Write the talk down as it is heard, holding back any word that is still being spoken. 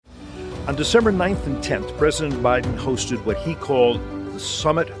On December 9th and 10th, President Biden hosted what he called the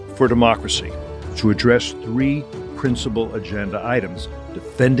Summit for Democracy to address three principal agenda items: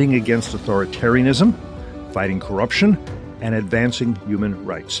 defending against authoritarianism, fighting corruption, and advancing human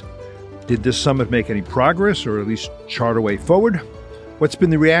rights. Did this summit make any progress, or at least chart a way forward? What's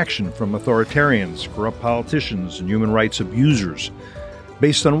been the reaction from authoritarians, corrupt politicians, and human rights abusers?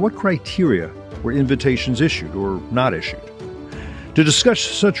 Based on what criteria were invitations issued or not issued? To discuss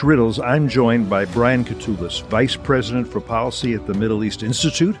such riddles, I'm joined by Brian Katulis, Vice President for Policy at the Middle East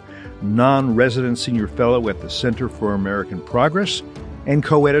Institute, non-resident senior fellow at the Center for American Progress, and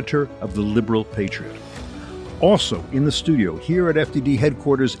co-editor of The Liberal Patriot. Also in the studio here at FDD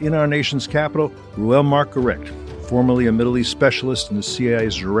headquarters in our nation's capital, Reuel Marc-Gerecht, formerly a Middle East specialist in the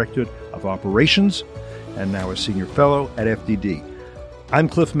CIA's Directorate of Operations, and now a senior fellow at FDD. I'm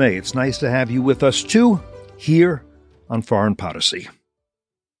Cliff May. It's nice to have you with us, too, here on Foreign Policy.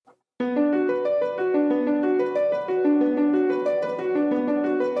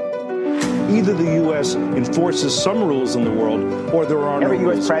 Either the U.S. enforces some rules in the world, or there are no rules.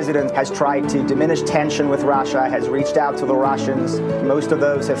 Every U.S. president has tried to diminish tension with Russia, has reached out to the Russians. Most of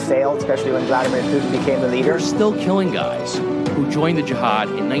those have failed, especially when Vladimir Putin became the leader. They're still killing guys who joined the jihad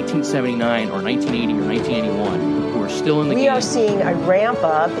in 1979 or 1980 or 1981 who are still in the game. We are seeing a ramp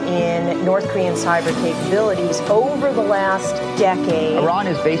up in North Korean cyber capabilities over the last decade. Iran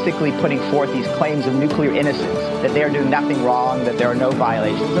is basically putting forth these claims of nuclear innocence, that they are doing nothing wrong, that there are no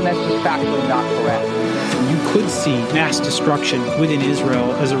violations, and that's just factually not correct. You could see mass destruction within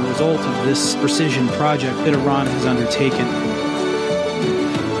Israel as a result of this precision project that Iran has undertaken.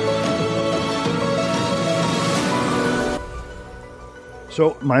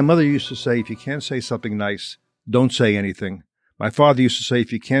 So my mother used to say, if you can't say something nice, don't say anything. My father used to say,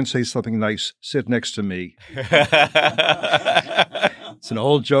 if you can't say something nice, sit next to me. It's an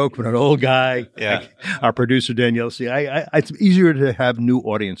old joke, but an old guy, like our producer, Danielle, it's easier to have new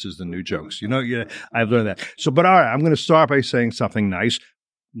audiences than new jokes. I've learned that. So, but all right, I'm going to start by saying something nice,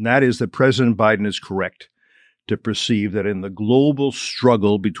 and that is that President Biden is correct to perceive that in the global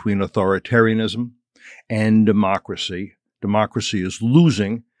struggle between authoritarianism and democracy, democracy is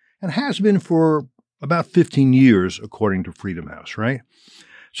losing and has been for about 15 years, according to Freedom House, right?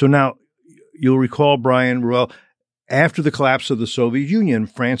 So now, you'll recall, Brian, Reuel, after the collapse of the Soviet Union,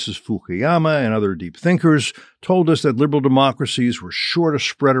 Francis Fukuyama and other deep thinkers told us that liberal democracies were sure to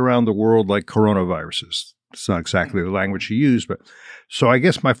spread around the world like coronaviruses. It's not exactly the language he used, but so I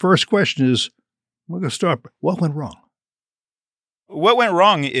guess my first question is, we're going to start, what went wrong? What went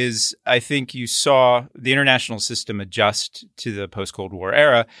wrong is, I think you saw the international system adjust to the post-Cold War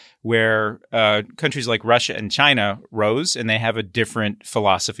era, where countries like Russia and China rose, and they have a different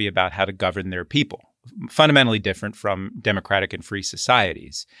philosophy about how to govern their people, fundamentally different from democratic and free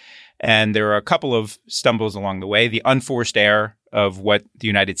societies. And there are a couple of stumbles along the way. The unforced error of what the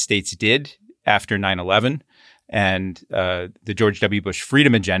United States did after 9/11 and the George W. Bush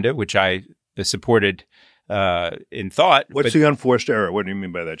Freedom Agenda, which I supported in thought. What's the unforced error? What do you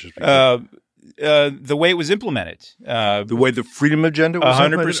mean by that? Just the way it was implemented. The way the Freedom Agenda was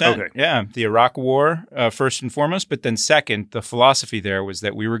 100%. Okay. Yeah. The Iraq War, first and foremost. But then second, the philosophy there was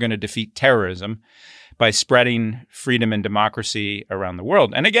that we were going to defeat terrorism by spreading freedom and democracy around the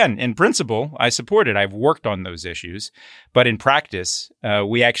world. And again, in principle, I support it. I've worked on those issues. But in practice,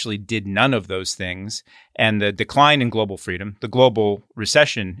 we actually did none of those things. And the decline in global freedom, the global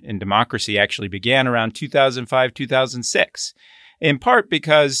recession in democracy actually began around 2005, 2006, in part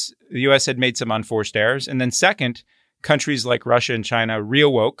because the U.S. had made some unforced errors. And then second, countries like Russia and China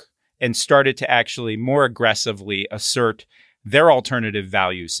reawoke and started to actually more aggressively assert their alternative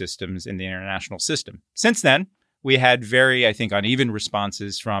value systems in the international system. Since then, we had very, I think, uneven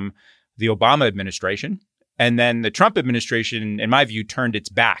responses from the Obama administration. And then the Trump administration, in my view, turned its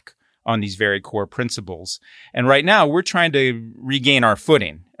back on these very core principles. And right now, we're trying to regain our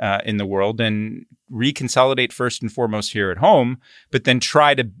footing in the world and reconsolidate first and foremost here at home, but then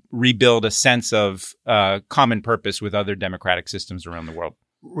try to rebuild a sense of common purpose with other democratic systems around the world.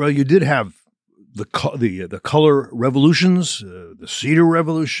 Well, you did have the color revolutions, the Cedar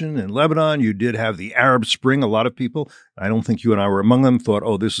Revolution in Lebanon. You did have the Arab Spring. A lot of people, I don't think you and I were among them, thought,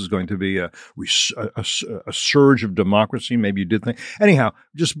 oh, this is going to be a surge of democracy. Maybe you did think. Anyhow,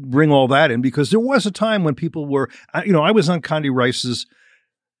 just bring all that in, because there was a time when people were, I was on Condi Rice's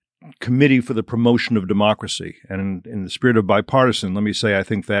Committee for the Promotion of Democracy. And in the spirit of bipartisan, let me say I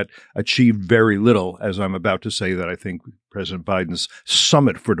think that achieved very little, as I'm about to say that I think President Biden's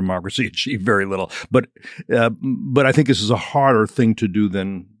Summit for Democracy achieved very little. But I think this is a harder thing to do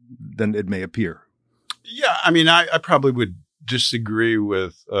than it may appear. Yeah, I mean, I probably would disagree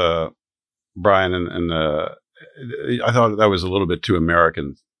with Brian, and I thought that was a little bit too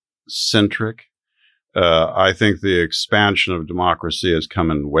American-centric. I think the expansion of democracy has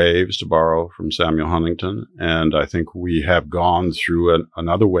come in waves, to borrow from Samuel Huntington, and I think we have gone through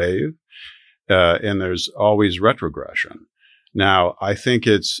another wave, and there's always retrogression. Now, I think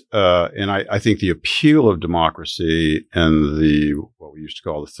I think the appeal of democracy in what we used to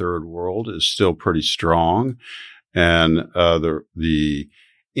call the third world is still pretty strong, and the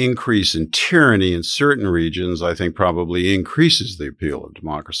increase in tyranny in certain regions, I think, probably increases the appeal of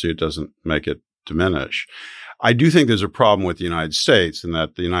democracy. It doesn't make it diminish. I do think there's a problem with the United States, in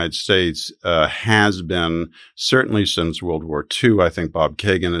that the United States has been, certainly since World War II, I think Bob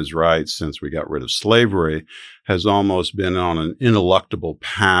Kagan is right, since we got rid of slavery, has almost been on an ineluctable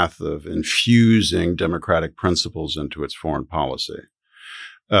path of infusing democratic principles into its foreign policy.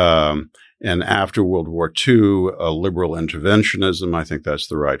 And after World War II, liberal interventionism, I think that's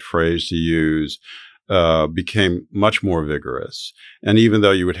the right phrase to use, became much more vigorous. And even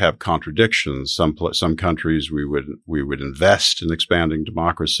though you would have contradictions, some countries we would invest in expanding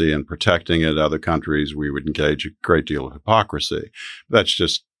democracy and protecting it. Other countries we would engage a great deal of hypocrisy. That's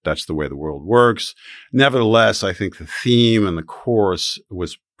the way the world works. Nevertheless, I think the theme and the course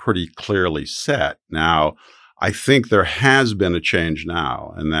was pretty clearly set. Now, I think there has been a change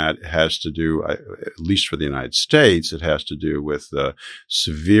now, and that has to do, at least for the United States, it has to do with the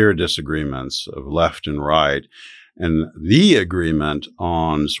severe disagreements of left and right, and the agreement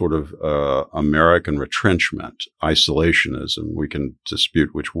on sort of American retrenchment, isolationism. We can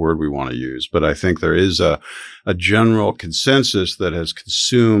dispute which word we want to use, but I think there is a general consensus that has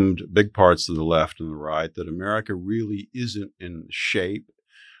consumed big parts of the left and the right that America really isn't in shape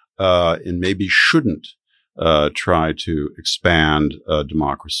and maybe shouldn't try to expand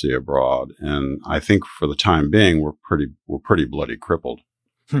democracy abroad. And I think for the time being, we're pretty bloody crippled.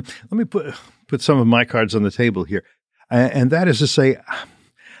 Let me put some of my cards on the table here. And that is to say,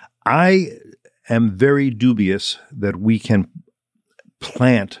 I am very dubious that we can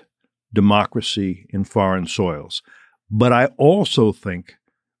plant democracy in foreign soils. But I also think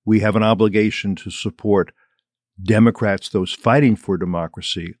we have an obligation to support Democrats, those fighting for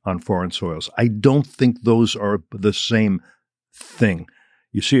democracy on foreign soils. I don't think those are the same thing.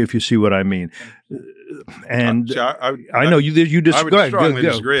 If you see what I mean. And I know you disagree. I would strongly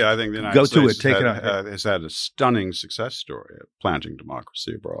disagree. I think the United States has had a stunning success story of planting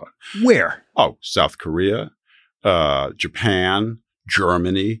democracy abroad. Where? Oh, South Korea, Japan,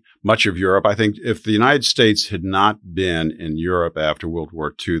 Germany, much of Europe. I think if the United States had not been in Europe after World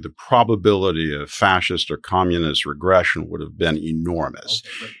War II, the probability of fascist or communist regression would have been enormous.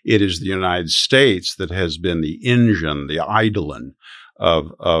 Okay. It is the United States that has been the engine, the eidolon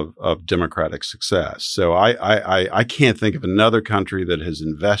of democratic success. So I can't think of another country that has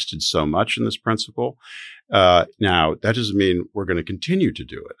invested so much in this principle. Now, that doesn't mean we're going to continue to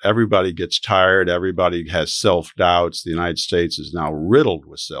do it. Everybody gets tired. Everybody has self-doubts. The United States is now riddled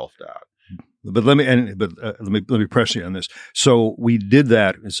with self-doubt. But let me press you on this. So we did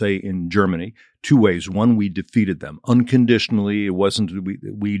that, say, in Germany, two ways. One, we defeated them unconditionally. It wasn't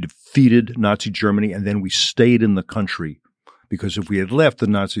we defeated Nazi Germany, and then we stayed in the country. Because if we had left, the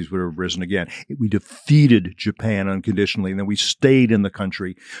Nazis would have risen again. We defeated Japan unconditionally, and then we stayed in the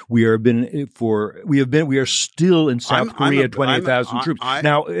country. We are still in South Korea, 20,000 troops.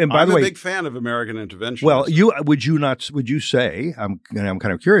 Now, and by the way, I'm a big fan of American intervention. Well, would you say? I'm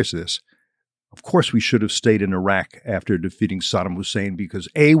kind of curious of this. Of course, we should have stayed in Iraq after defeating Saddam Hussein, because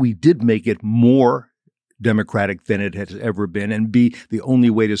A, we did make it more democratic than it has ever been, and B, the only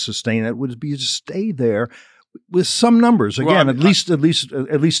way to sustain that would be to stay there. With some numbers, again, at least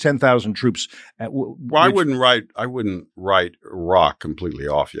 10,000 troops. I wouldn't write Iraq completely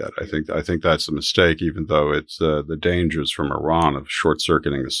off yet. I think that's a mistake, even though it's the dangers from Iran of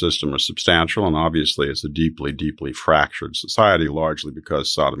short-circuiting the system are substantial, and obviously it's a deeply, deeply fractured society, largely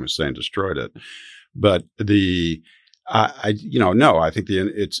because Saddam Hussein destroyed it. But I think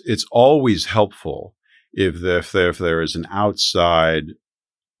it's always helpful if there is an outside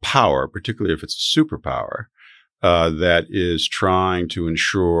power, particularly if it's a superpower, that is trying to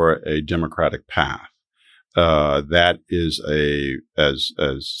ensure a democratic path. That is as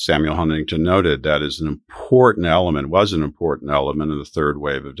Samuel Huntington noted, that is was an important element in the third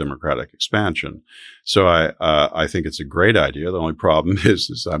wave of democratic expansion. So I think it's a great idea. The only problem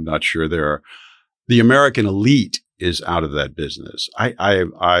is I'm not sure the American elite is out of that business.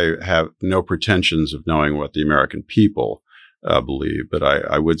 I have no pretensions of knowing what the American people believe, but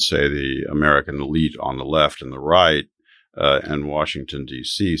I would say the American elite on the left and the right and Washington,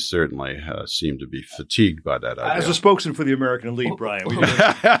 D.C. certainly seem to be fatigued by that idea. As a spokesman for the American elite, Brian.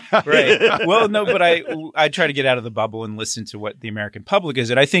 Right. Well, no, but I try to get out of the bubble and listen to what the American public is.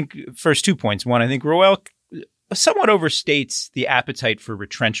 And I think first 2 points. One, I think Roel somewhat overstates the appetite for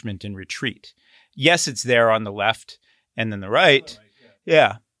retrenchment and retreat. Yes, it's there on the left and then the right.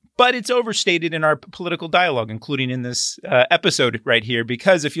 Yeah. But it's overstated in our political dialogue, including in this episode right here,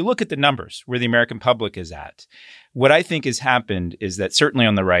 because if you look at the numbers where the American public is at, what I think has happened is that certainly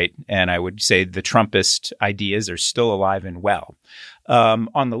on the right, and I would say the Trumpist ideas are still alive and well.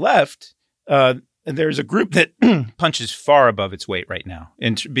 On the left, there's a group that punches far above its weight right now,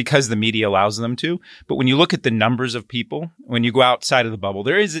 and because the media allows them to. But when you look at the numbers of people, when you go outside of the bubble,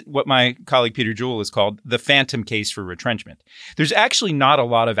 there is what my colleague Peter Jewell has called the phantom case for retrenchment. There's actually not a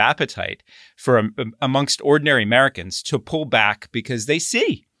lot of appetite for amongst ordinary Americans to pull back because they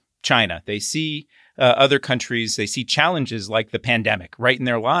see China, they see other countries, they see challenges like the pandemic right in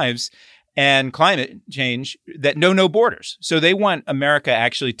their lives, and climate change that know no borders. So they want America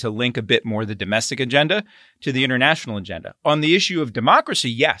actually to link a bit more the domestic agenda to the international agenda. On the issue of democracy,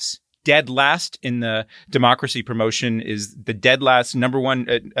 yes, dead last in the democracy promotion is the dead last number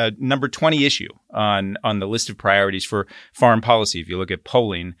 20 issue on the list of priorities for foreign policy. If you look at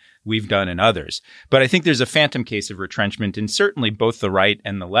polling we've done and others. But I think there's a phantom case of retrenchment in certainly both the right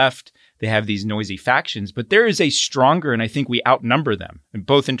and the left. They have these noisy factions, but there is a stronger, and I think we outnumber them,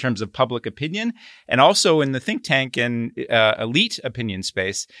 both in terms of public opinion and also in the think tank and elite opinion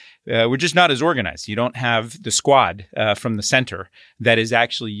space. We're just not as organized. You don't have the squad from the center that is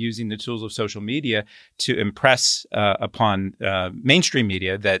actually using the tools of social media to impress upon mainstream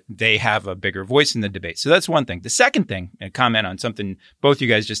media that they have a bigger voice in the debate. So that's one thing. The second thing, a comment on something both you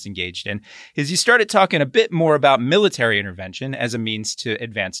guys just engaged in, is you started talking a bit more about military intervention as a means to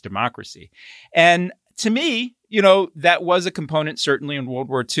advance democracy. And to me, that was a component certainly in World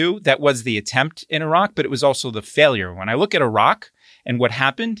War II. That was the attempt in Iraq, but it was also the failure. When I look at Iraq and what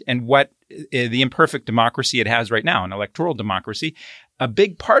happened and what the imperfect democracy it has right now, an electoral democracy, a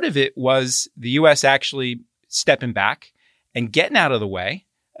big part of it was the U.S. actually stepping back and getting out of the way,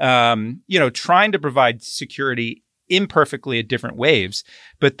 trying to provide security imperfectly at different waves.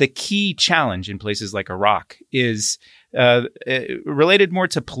 But the key challenge in places like Iraq is related more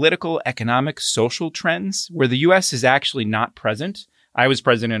to political, economic, social trends where the U.S. is actually not present. I was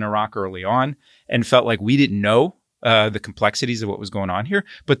present in Iraq early on and felt like we didn't know the complexities of what was going on here,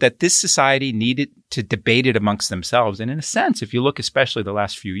 but that this society needed to debate it amongst themselves. And in a sense, if you look especially the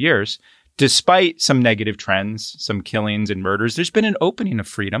last few years, despite some negative trends, some killings and murders, there's been an opening of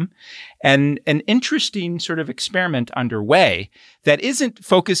freedom and an interesting sort of experiment underway that isn't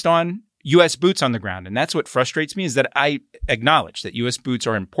focused on U.S. boots on the ground. And that's what frustrates me, is that I acknowledge that U.S. boots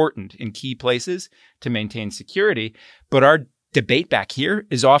are important in key places to maintain security, but our debate back here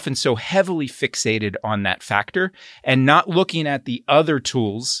is often so heavily fixated on that factor and not looking at the other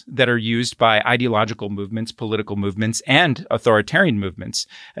tools that are used by ideological movements, political movements, and authoritarian movements,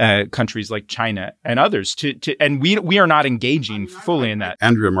 countries like China and others. And we are not engaging fully in that.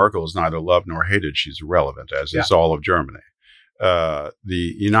 Angela Merkel is neither loved nor hated. She's irrelevant, as is all of Germany. The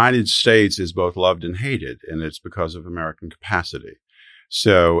United States is both loved and hated, and it's because of American capacity.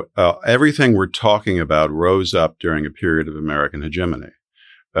 So everything we're talking about rose up during a period of American hegemony.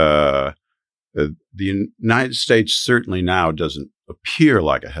 The United States certainly now doesn't appear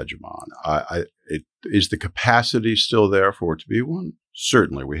like a hegemon. Is the capacity still there for it to be one?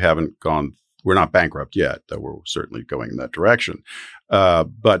 Certainly. We're not bankrupt yet, though we're certainly going in that direction.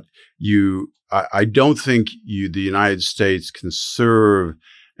 But I don't think the United States can serve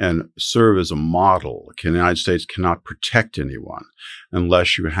as a model. The United States cannot protect anyone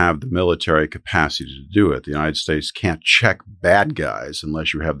unless you have the military capacity to do it. The United States can't check bad guys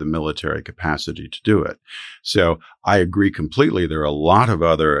unless you have the military capacity to do it. So I agree completely. There are a lot of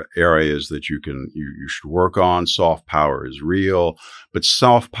other areas that you should work on. Soft power is real, but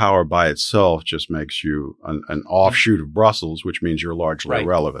soft power by itself just makes you an offshoot of Brussels, which means you're largely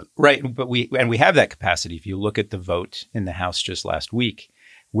irrelevant. Right. But we have that capacity. If you look at the vote in the House just last week,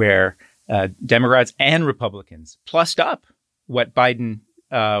 where Democrats and Republicans plussed up what Biden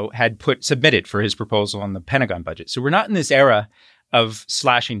had submitted for his proposal on the Pentagon budget. So we're not in this era of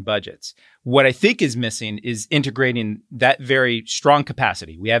slashing budgets. What I think is missing is integrating that very strong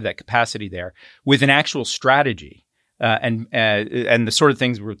capacity. We have that capacity there with an actual strategy and the sort of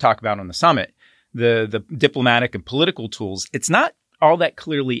things we'll talk about on the summit, the diplomatic and political tools. It's not all that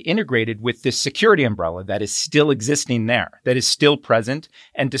clearly integrated with this security umbrella that is still existing there, that is still present.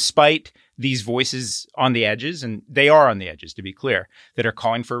 And despite these voices on the edges, and they are on the edges, to be clear, that are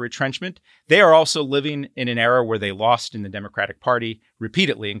calling for retrenchment, they are also living in an era where they lost in the Democratic Party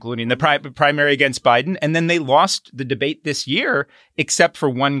repeatedly, including the primary against Biden. And then they lost the debate this year, except for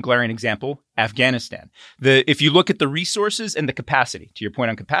one glaring example, Afghanistan. If you look at the resources and the capacity, to your point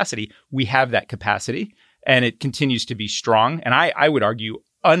on capacity, we have that capacity, and it continues to be strong. And I would argue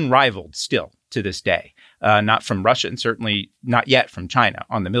unrivaled still to this day. Not from Russia, and certainly not yet from China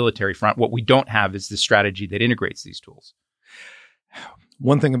on the military front. What we don't have is the strategy that integrates these tools.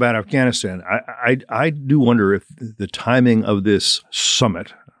 One thing about Afghanistan, I do wonder if the timing of this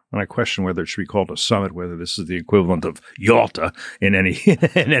summit, and I question whether it should be called a summit, whether this is the equivalent of Yalta in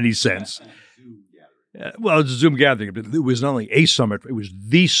any sense. Well, it's a Zoom gathering, but it was not only a summit, it was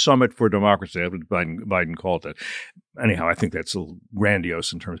the summit for democracy. That's what Biden called it. Anyhow, I think that's a little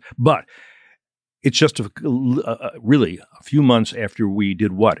grandiose in terms, but it's just really a few months after we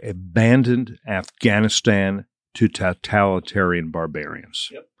did what? Abandoned Afghanistan to totalitarian barbarians.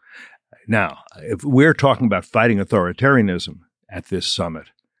 Yep. Now, if we're talking about fighting authoritarianism at this summit,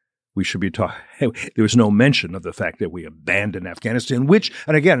 we should be talking. There was no mention of the fact that we abandoned Afghanistan,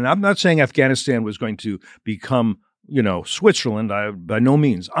 and again, I'm not saying Afghanistan was going to become, Switzerland, by no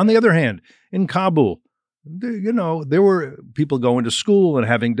means. On the other hand, in Kabul, there were people going to school and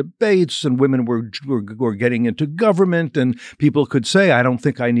having debates, and women were getting into government, and people could say, "I don't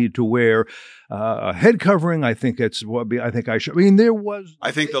think I need to wear a head covering. I think I should." I mean, there was.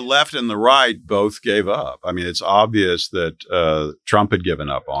 I think the left and the right both gave up. I mean, it's obvious that Trump had given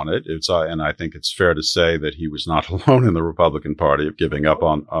up on it. And I think it's fair to say that he was not alone in the Republican Party of giving up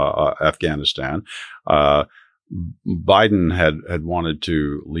on Afghanistan. Biden had wanted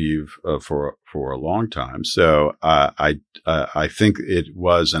to leave for a long time, so I think it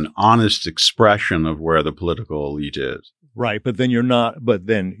was an honest expression of where the political elite is. Right, but then you're not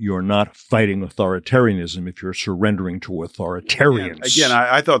fighting authoritarianism if you're surrendering to authoritarians. Again,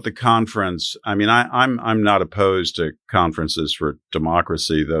 I thought the conference. I mean, I'm not opposed to conferences for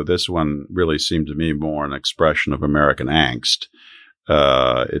democracy, though this one really seemed to me more an expression of American angst.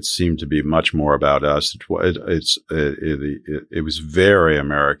 It seemed to be much more about us. It was very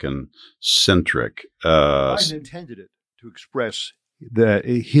American centric. Biden intended it to express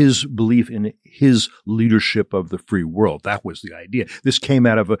his belief in his leadership of the free world. That was the idea. This came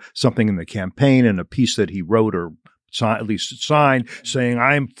out of something in the campaign and a piece that he wrote or at least signed, saying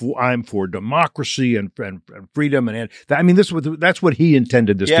I'm for democracy and freedom and I mean that's what he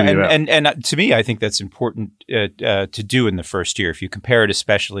intended this to be about. And to me, I think that's important to do in the first year. If you compare it,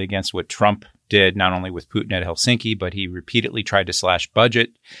 especially against what Trump did, not only with Putin at Helsinki, but he repeatedly tried to slash budget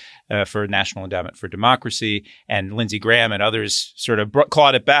for National Endowment for Democracy, and Lindsey Graham and others sort of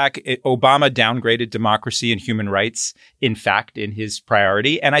clawed it back. Obama downgraded democracy and human rights, in fact, in his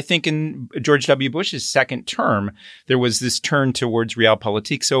priority. And I think in George W. Bush's second term, there was this turn towards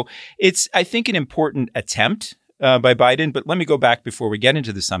realpolitik. So it's, I think, an important attempt by Biden. But let me go back before we get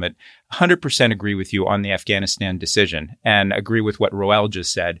into the summit. 100% agree with you on the Afghanistan decision and agree with what Roel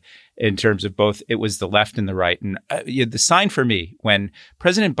just said in terms of both it was the left and the right. And the sign for me, when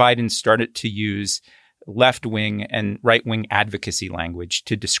President Biden started to use left-wing and right-wing advocacy language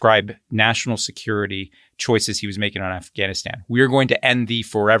to describe national security choices he was making on Afghanistan. We're going to end the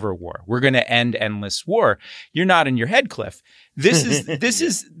forever war. We're going to end endless war. You're nodding your head, Cliff. This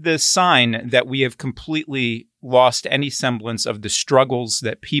is the sign that we have completely lost any semblance of the struggles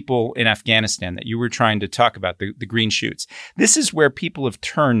that people in Afghanistan that you were trying to talk about, the green shoots. This is where people have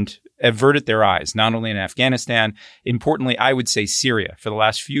averted their eyes, not only in Afghanistan, importantly, I would say Syria. For the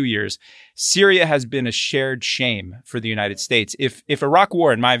last few years, Syria has been a shared shame for the United States. If Iraq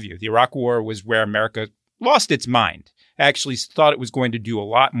War, in my view, the Iraq War was where America lost its mind, actually thought it was going to do a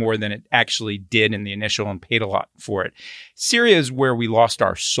lot more than it actually did in the initial and paid a lot for it. Syria is where we lost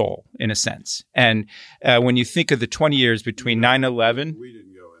our soul, in a sense. And when you think of the 20 years between 9/11... We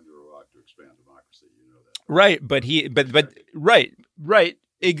didn't go into Iraq to expand democracy, you know that. Right, right.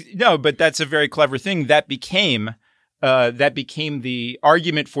 No, but that's a very clever thing. That became the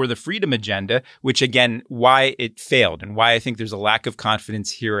argument for the freedom agenda, which again, why it failed and why I think there's a lack of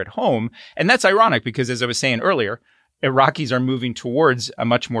confidence here at home. And that's ironic because, as I was saying earlier, Iraqis are moving towards a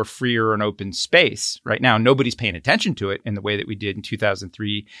much more freer and open space right now. Nobody's paying attention to it in the way that we did in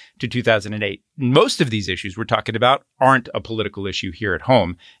 2003 to 2008. most of these issues we're talking about aren't a political issue here at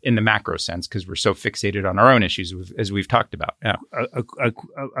home in the macro sense because we're so fixated on our own issues, as we've talked about. Yeah.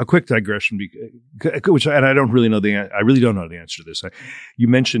 A quick digression, which and I don't really know I really don't know the answer to this. You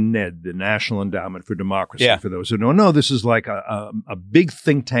mentioned NED, the National Endowment for Democracy. Yeah. For those who don't know, this is like a big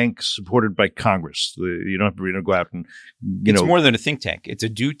think tank supported by Congress. You don't have to go out and It's more than a think tank; it's a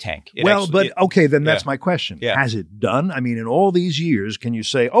do tank. Then that's my question. Yeah. Has it done? I mean, in all these years, can you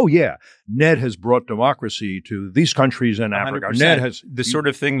say, "Oh yeah, NED has brought democracy to these countries in Africa"? 100%. NED has the sort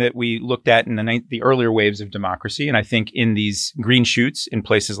of thing that we looked at in the earlier waves of democracy, and I think in these green shoots in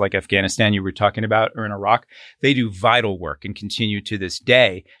places like Afghanistan you were talking about, or in Iraq, they do vital work and continue to this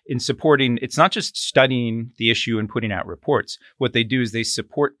day in supporting. It's not just studying the issue and putting out reports. What they do is they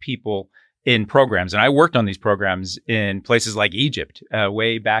support people in programs, and I worked on these programs in places like Egypt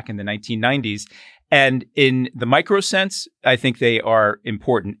way back in the 1990s. And in the micro sense, I think they are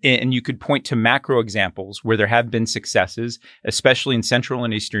important. And you could point to macro examples where there have been successes, especially in Central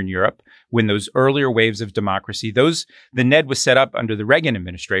and Eastern Europe, when those earlier waves of democracy, the NED was set up under the Reagan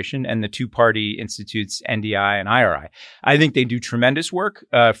administration and the two-party institutes, NDI and IRI. I think they do tremendous work,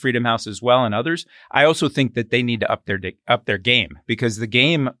 Freedom House as well and others. I also think that they need to up their game because the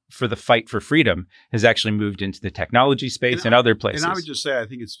game for the fight for freedom has actually moved into the technology space and other places. And I would just say, I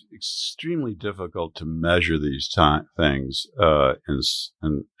think it's extremely difficult to measure these things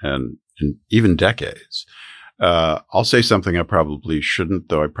in even decades. I'll say something I probably shouldn't,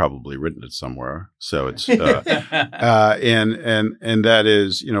 though I've probably written it somewhere. So it's and that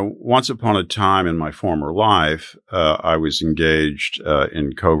is, once upon a time in my former life, I was engaged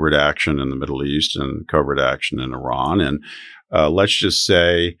in covert action in the Middle East and covert action in Iran, and let's just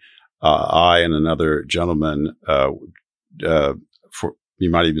say I and another gentleman you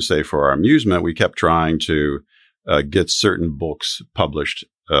might even say for our amusement, we kept trying to get certain books published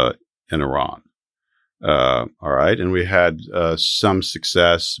in Iran. All right. And we had some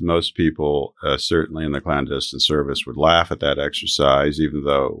success. Most people, certainly in the clandestine service, would laugh at that exercise, even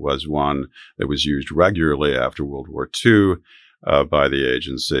though it was one that was used regularly after World War II by the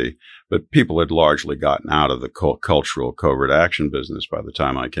agency. But people had largely gotten out of the cultural covert action business by the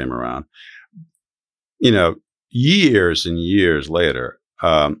time I came around. Years and years later,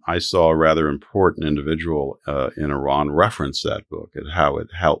 I saw a rather important individual in Iran reference that book and how it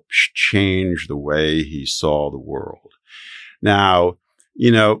helped change the way he saw the world. Now,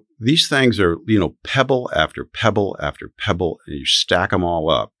 these things are, pebble after pebble after pebble, and you stack them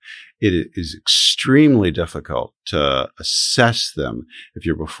all up. It is extremely difficult to assess them if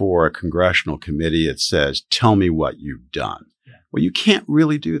you're before a congressional committee that says, tell me what you've done. Well, you can't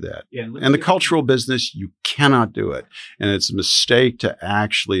really do that. Yeah, and the cultural business, you cannot do it. And it's a mistake to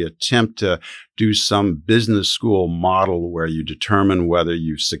actually attempt to do some business school model where you determine whether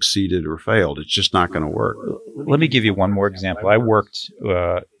you've succeeded or failed. It's just not going to work. Let me give you one more example. I worked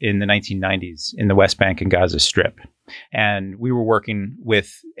in the 1990s in the West Bank and Gaza Strip. And we were working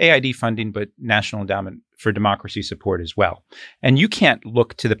with AID funding, but National Endowment for Democracy support as well. And you can't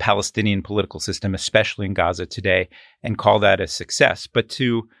look to the Palestinian political system, especially in Gaza today, and call that a success. But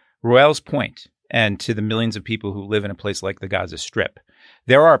to Roel's point, and to the millions of people who live in a place like the Gaza Strip,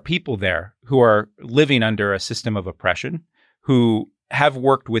 there are people there who are living under a system of oppression, who have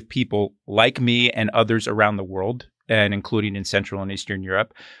worked with people like me and others around the world, and including in Central and Eastern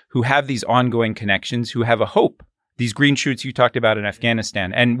Europe, who have these ongoing connections, who have a hope. These green shoots you talked about in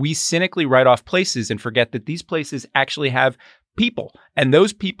Afghanistan. And we cynically write off places and forget that these places actually have people. And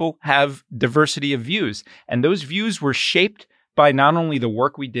those people have diversity of views. And those views were shaped by not only the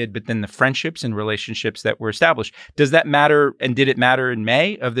work we did, but then the friendships and relationships that were established. Does that matter? And did it matter in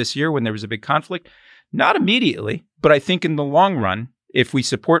May of this year when there was a big conflict? Not immediately. But I think in the long run, if we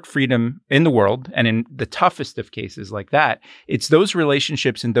support freedom in the world, and in the toughest of cases like that, it's those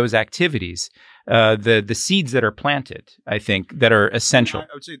relationships and those activities, the seeds that are planted, I think, that are essential.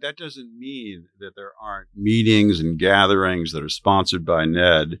 I would say that doesn't mean that there aren't meetings and gatherings that are sponsored by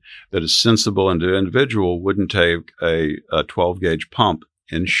NED that a sensible individual wouldn't take a 12-gauge pump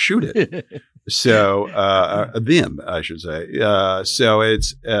and shoot it. So, a BIM, I should say. So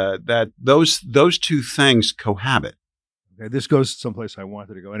it's that those two things cohabit. This goes someplace I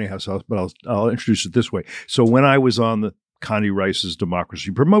wanted to go anyhow, but I'll introduce it this way. So when I was on the Condi Rice's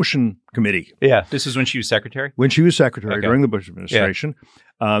Democracy Promotion Committee. Yeah, this is when she was secretary? When she was secretary during the Bush administration.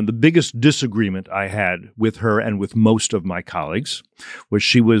 Yeah. The biggest disagreement I had with her and with most of my colleagues was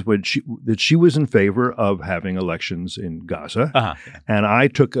that she was in favor of having elections in Gaza. Uh-huh.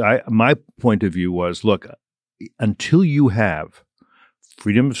 And my point of view was, look, until you have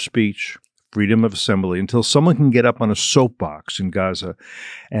freedom of speech, freedom of assembly, until someone can get up on a soapbox in Gaza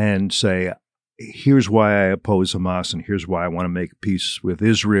and say, here's why I oppose Hamas and here's why I want to make peace with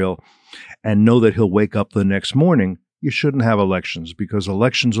Israel, and know that he'll wake up the next morning, you shouldn't have elections, because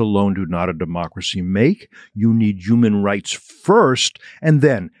elections alone do not a democracy make. You need human rights first, and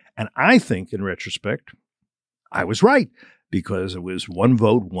then. And I think, in retrospect, I was right, because it was one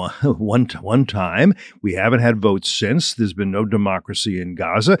vote, one time. We haven't had votes since. There's been no democracy in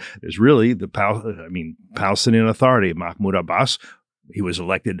Gaza. There's really Palestinian Authority. Mahmoud Abbas, he was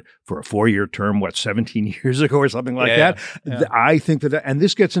elected for a 4-year term, 17 years ago or something like that? Yeah. I think that, and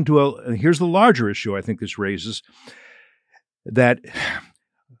this gets into here's the larger issue I think this raises, that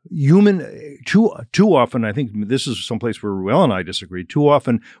too often, I think this is someplace where Ruel and I disagree, too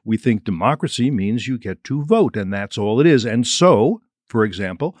often we think democracy means you get to vote, and that's all it is. And so, for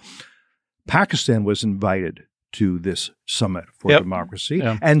example, Pakistan was invited to this summit for democracy,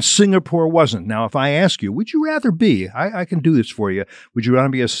 and Singapore wasn't. Now, if I ask you, would you rather be, I can do this for you, would you rather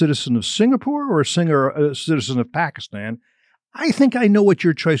be a citizen of Singapore or a citizen of Pakistan? I think I know what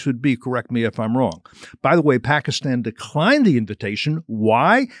your choice would be. Correct me if I'm wrong. By the way, Pakistan declined the invitation.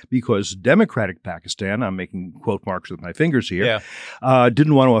 Why? Because democratic Pakistan, I'm making quote marks with my fingers here,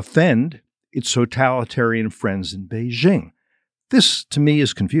 didn't want to offend its totalitarian friends in Beijing. This, to me,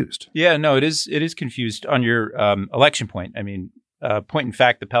 is confused. Yeah, no, it is confused on your election point. I mean, point in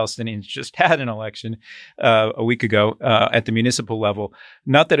fact, the Palestinians just had an election a week ago at the municipal level.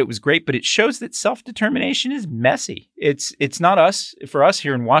 Not that it was great, but it shows that self-determination is messy. It's not for us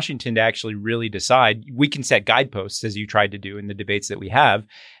here in Washington to actually really decide. We can set guideposts, as you tried to do in the debates that we have.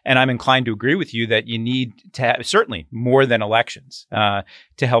 And I'm inclined to agree with you that you need to have certainly more than elections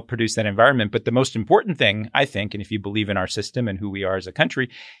to help produce that environment. But the most important thing, I think, and if you believe in our system and who we are as a country,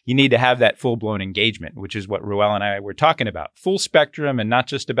 you need to have that full-blown engagement, which is what Ruel and I were talking about. Full spectrum, and not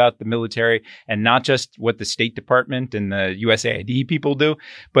just about the military and not just what the State Department and the USAID people do,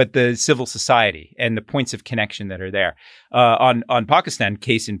 but the civil society and the points of connection that are there. On Pakistan,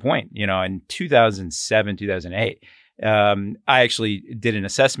 case in point, in 2007, 2008, I actually did an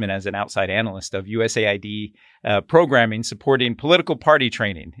assessment as an outside analyst of USAID programming supporting political party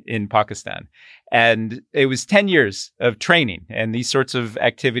training in Pakistan. And it was 10 years of training and these sorts of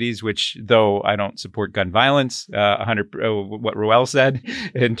activities, which, though I don't support gun violence, what Ruel said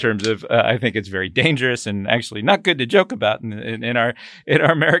in terms of, I think it's very dangerous and actually not good to joke about in our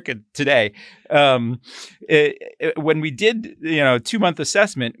America today. When we did, 2-month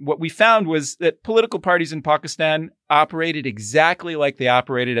assessment, what we found was that political parties in Pakistan operated exactly like they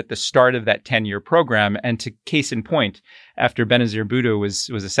operated at the start of that 10-year program. And to case in point, after Benazir Bhutto was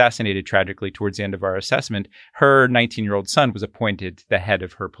assassinated tragically towards the end of our assessment, her 19-year-old son was appointed the head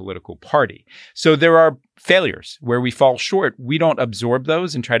of her political party. So there are failures where we fall short. We don't absorb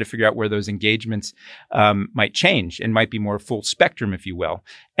those and try to figure out where those engagements might change and might be more full spectrum, if you will.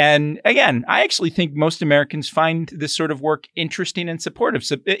 And again, I actually think most Americans find this sort of work interesting and supportive.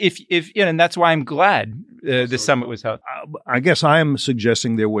 So and that's why I'm glad the summit was held. I guess I'm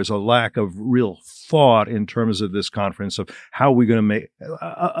suggesting there was a lack of real thought in terms of this conference of how we're going to make,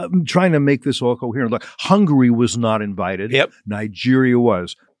 trying to make this all coherent. Look, Hungary was not invited. Yep. Nigeria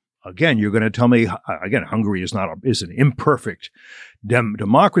was. Again, you're going to tell me, Hungary is an imperfect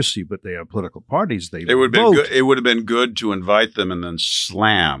democracy, but they have political parties. It would have been good to invite them and then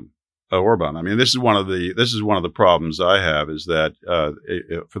slam Orban. I mean, this is one of the problems I have is that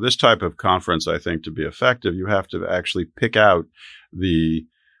for this type of conference, I think to be effective, you have to actually pick out the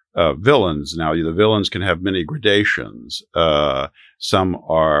villains. Now, the villains can have many gradations. Some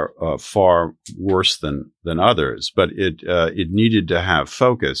are far worse than others, but it needed to have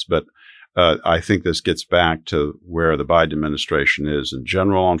focus. But I think this gets back to where the Biden administration is in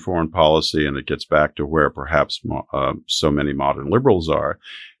general on foreign policy, and it gets back to where perhaps so many modern liberals are,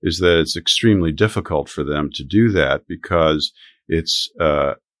 is that it's extremely difficult for them to do that because it's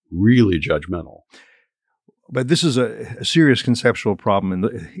really judgmental. But this is a serious conceptual problem,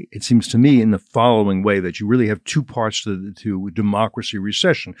 it seems to me, in the following way, that you really have two parts to democracy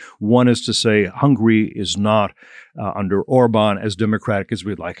recession. One is to say Hungary is not under Orban as democratic as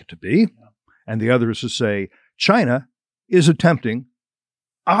we'd like it to be. And the other is to say China is attempting,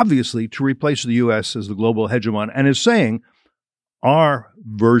 obviously, to replace the U.S. as the global hegemon and is saying our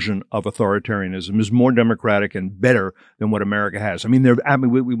version of authoritarianism is more democratic and better than what America has. We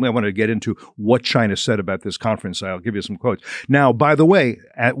might want to get into what China said about this conference. I'll give you some quotes. Now, by the way,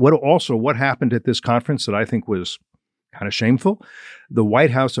 what happened at this conference that I think was kind of shameful, the White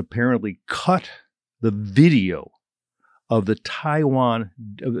House apparently cut the video of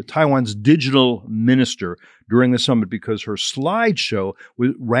Taiwan's digital minister during the summit because her slideshow,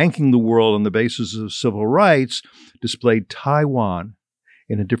 ranking the world on the basis of civil rights, displayed Taiwan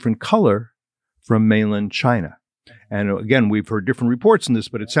in a different color from mainland China. And again, we've heard different reports on this,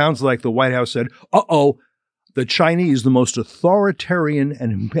 but it sounds like the White House said, the Chinese, the most authoritarian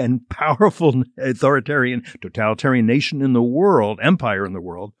and powerful totalitarian nation in the world, empire in the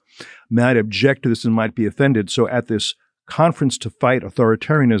world, might object to this and might be offended. So at this conference to fight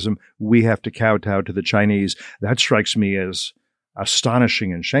authoritarianism, we have to kowtow to the Chinese. That strikes me as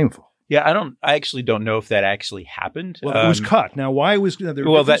astonishing and shameful. Yeah, I actually don't know if that actually happened. Well, it was cut. Now, why was there are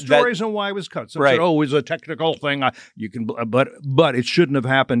different stories on why it was cut? Some said, it was a technical thing. But it shouldn't have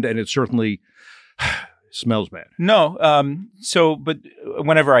happened, and it certainly smells bad. No. But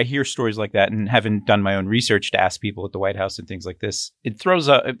whenever I hear stories like that, and having done my own research to ask people at the White House and things like this, it throws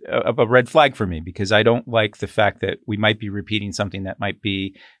up a red flag for me, because I don't like the fact that we might be repeating something that might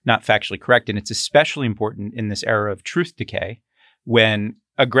be not factually correct. And it's especially important in this era of truth decay, when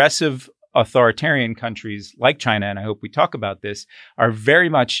aggressive authoritarian countries like China, and I hope we talk about this, are very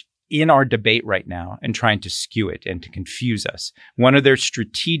much in our debate right now and trying to skew it and to confuse us. One of their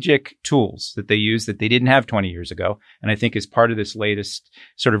strategic tools that they use that they didn't have 20 years ago, and I think is part of this latest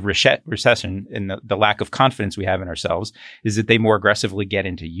sort of recession and the lack of confidence we have in ourselves, is that they more aggressively get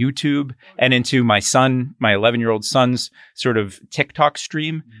into YouTube and into my 11-year-old son's sort of TikTok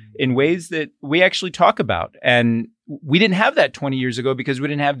stream in ways that we actually talk about. And we didn't have that 20 years ago because we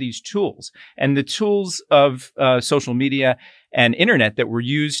didn't have these tools. And the tools of social media and internet that were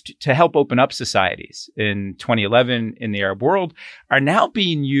used to help open up societies in 2011 in the Arab world are now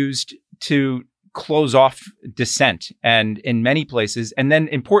being used to close off dissent. And in many places, and then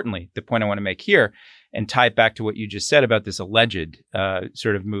importantly, the point I want to make here, and tie it back to what you just said about this alleged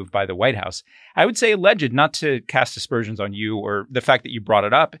sort of move by the White House. I would say alleged, not to cast aspersions on you or the fact that you brought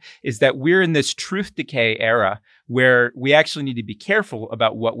it up, is that we're in this truth decay era where we actually need to be careful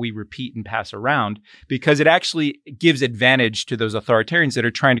about what we repeat and pass around, because it actually gives advantage to those authoritarians that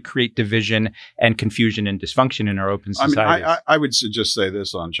are trying to create division and confusion and dysfunction in our open societies. I would just say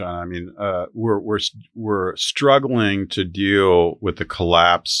this on China. I mean, we're struggling to deal with the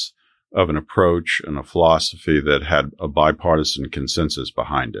collapse of an approach and a philosophy that had a bipartisan consensus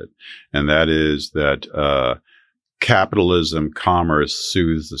behind it. And that is that capitalism, commerce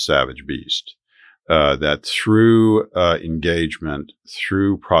soothes the savage beast. That through engagement,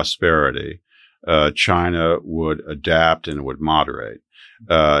 through prosperity, China would adapt and would moderate.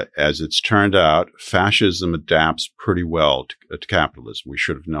 As it's turned out, fascism adapts pretty well to capitalism. We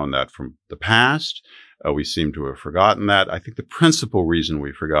should have known that from the past. We seem to have forgotten that. I think the principal reason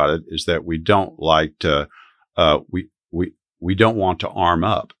we forgot it is that we don't like to, we don't want to arm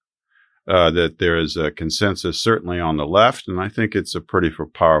up. That there is a consensus, certainly on the left, and I think it's a pretty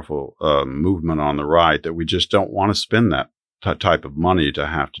powerful movement on the right, that we just don't want to spend that type of money to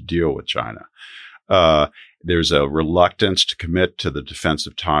have to deal with China. There's a reluctance to commit to the defense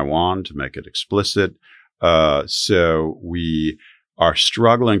of Taiwan, to make it explicit. So we are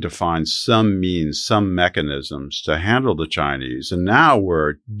struggling to find some means, some mechanisms to handle the Chinese. And now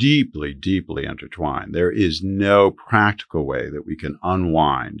we're deeply, deeply intertwined. There is no practical way that we can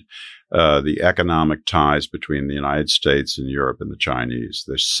unwind the economic ties between the United States and Europe and the Chinese.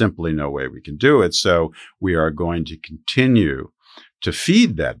 There's simply no way we can do it. So we are going to continue to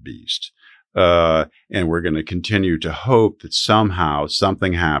feed that beast. And we're going to continue to hope that somehow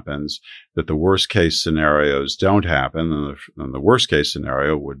something happens, that the worst case scenarios don't happen. And the worst case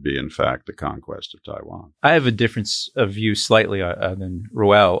scenario would be, in fact, the conquest of Taiwan. I have a difference of view slightly than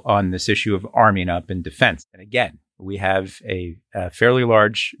Roel on this issue of arming up in defense. And again, we have a fairly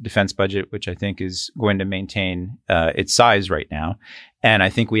large defense budget, which I think is going to maintain its size right now. And I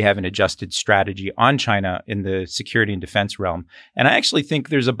think we have an adjusted strategy on China in the security and defense realm. And I actually think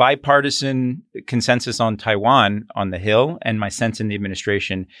there's a bipartisan consensus on Taiwan on the Hill. And my sense in the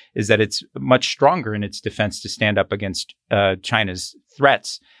administration is that it's much stronger in its defense to stand up against China's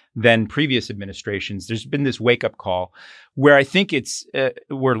threats than previous administrations. There's been this wake-up call where I think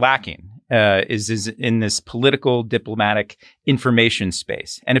we're lacking is in this political, diplomatic information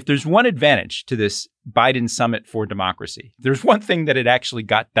space. And if there's one advantage to this Biden Summit for Democracy, there's one thing that it actually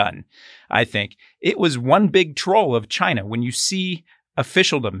got done, I think. It was one big troll of China. When you see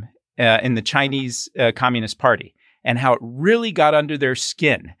officialdom in the Chinese Communist Party, and how it really got under their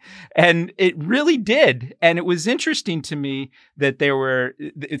skin. And it really did. And it was interesting to me that there were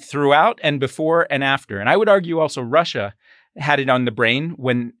throughout and before and after. And I would argue also Russia had it on the brain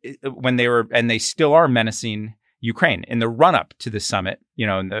when they were, and they still are, menacing Ukraine. In the run-up to the summit,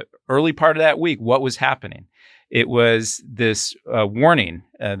 in the early part of that week, what was happening? It was this warning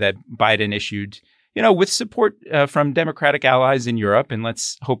that Biden issued with support from Democratic allies in Europe. And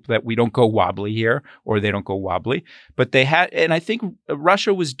let's hope that we don't go wobbly here, or they don't go wobbly. But they had, and I think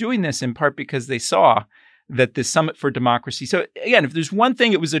Russia was doing this in part because they saw that the Summit for Democracy. So again, if there's one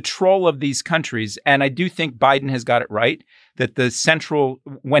thing, it was a troll of these countries. And I do think Biden has got it right, that the central,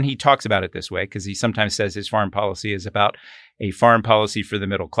 when he talks about it this way, because he sometimes says his foreign policy is about a foreign policy for the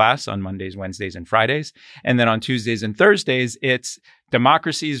middle class on Mondays, Wednesdays, and Fridays. And then on Tuesdays and Thursdays, it's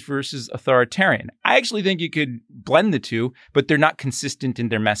democracies versus authoritarian. I actually think you could blend the two, but they're not consistent in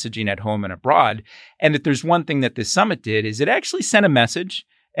their messaging at home and abroad. And that there's one thing that this summit did is it actually sent a message.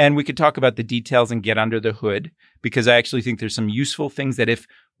 And we could talk about the details and get under the hood, because I actually think there's some useful things that if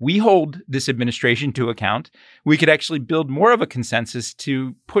we hold this administration to account, we could actually build more of a consensus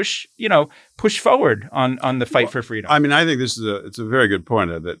to push forward on the fight for freedom. I mean, I think it's a very good point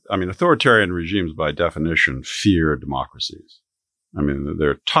that, authoritarian regimes by definition fear democracies. I mean,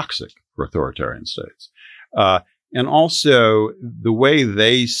 they're toxic for authoritarian states. And also, the way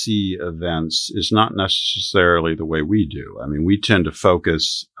they see events is not necessarily the way we do. I mean, we tend to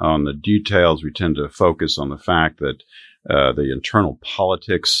focus on the details. We tend to focus on the fact that the internal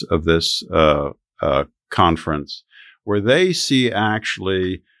politics of this conference, where they see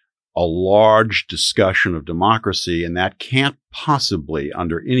actually a large discussion of democracy, and that can't possibly,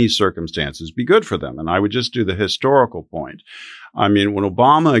 under any circumstances, be good for them. And I would just do the historical point. I mean, when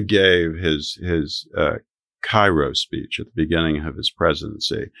Obama gave his Cairo speech at the beginning of his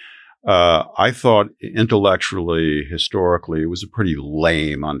presidency, I thought intellectually, historically, it was a pretty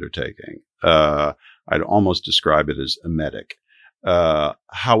lame undertaking. I'd almost describe it as emetic.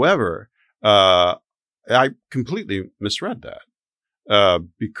 However, I completely misread that.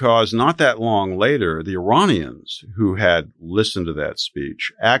 Because not that long later, the Iranians who had listened to that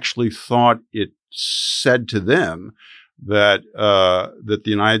speech actually thought it said to them that the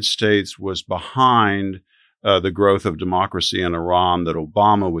United States was behind the growth of democracy in Iran, that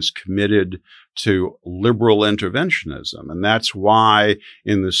Obama was committed to liberal interventionism. And that's why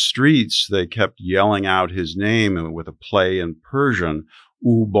in the streets they kept yelling out his name with a play in Persian,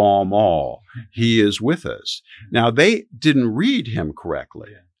 Obama, he is with us. Now, they didn't read him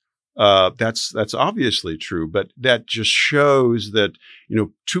correctly. That's obviously true, but that just shows that,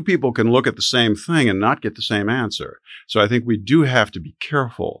 two people can look at the same thing and not get the same answer. So I think we do have to be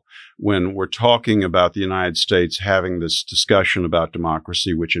careful when we're talking about the United States having this discussion about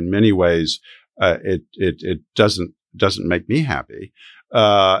democracy, which in many ways, it doesn't make me happy.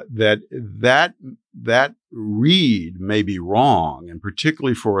 That read may be wrong, and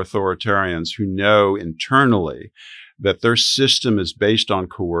particularly for authoritarians who know internally that their system is based on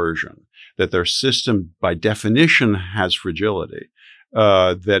coercion, that their system by definition has fragility,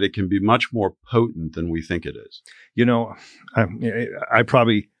 that it can be much more potent than we think it is. I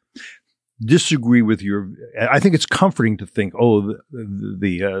probably disagree with I think it's comforting to think,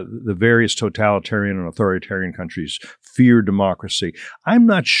 the various totalitarian and authoritarian countries fear democracy. I'm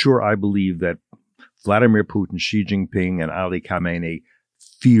not sure I believe that Vladimir Putin, Xi Jinping, and Ali Khamenei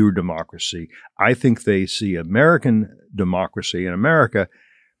fear democracy. I think they see American democracy in America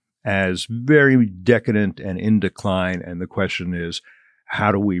as very decadent and in decline. And the question is,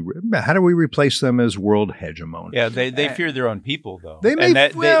 how do we replace them as world hegemony? Yeah, they fear their own people, though. They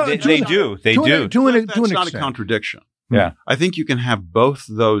do. That's not a contradiction. Yeah, I think you can have both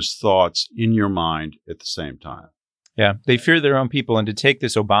those thoughts in your mind at the same time. Yeah, they fear their own people. And to take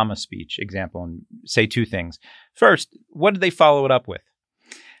this Obama speech example and say two things. First, what did they follow it up with?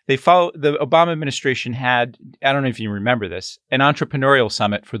 The Obama administration had, I don't know if you remember this, an entrepreneurial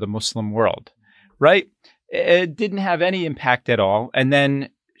summit for the Muslim world, right? It didn't have any impact at all. And then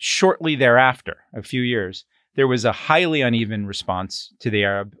shortly thereafter, a few years, there was a highly uneven response to the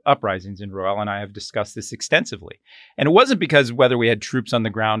Arab uprisings in Roel, and I have discussed this extensively. And it wasn't because whether we had troops on the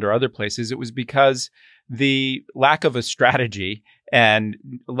ground or other places, it was because the lack of a strategy and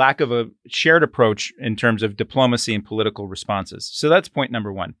lack of a shared approach in terms of diplomacy and political responses. So that's point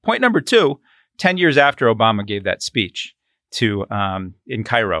number one. Point number two, 10 years after Obama gave that speech in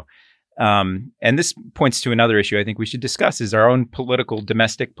Cairo, and this points to another issue I think we should discuss, is our own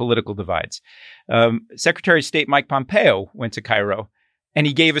domestic political divides. Secretary of State Mike Pompeo went to Cairo, and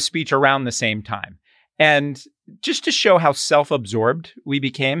he gave a speech around the same time. And just to show how self-absorbed we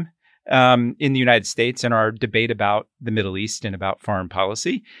became in the United States in our debate about the Middle East and about foreign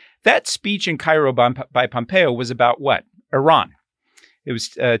policy, that speech in Cairo by Pompeo was about what? Iran. It was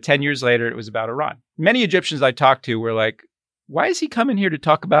 10 years later, it was about Iran. Many Egyptians I talked to were like, why is he coming here to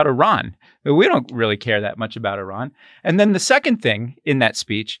talk about Iran? We don't really care that much about Iran. And then the second thing in that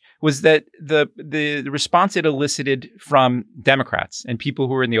speech was that the response it elicited from Democrats and people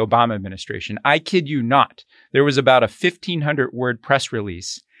who were in the Obama administration, I kid you not, there was about a 1,500-word press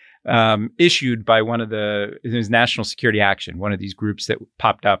release issued by it was National Security Action, one of these groups that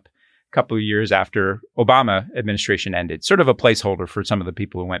popped up a couple of years after Obama administration ended, sort of a placeholder for some of the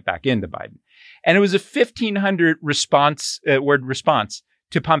people who went back into Biden. And it was a 1,500 word response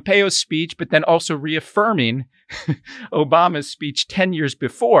to Pompeo's speech, but then also reaffirming Obama's speech 10 years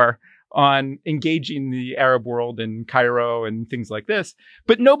before on engaging the Arab world in Cairo and things like this.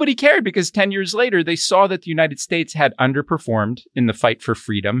 But nobody cared because 10 years later, they saw that the United States had underperformed in the fight for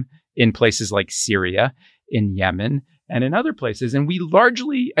freedom in places like Syria, in Yemen, and in other places. And we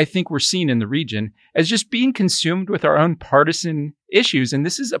largely, I think, were seen in the region as just being consumed with our own partisan issues. And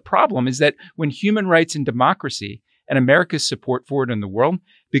this is a problem, is that when human rights and democracy and America's support for it in the world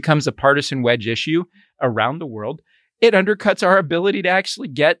becomes a partisan wedge issue around the world, it undercuts our ability to actually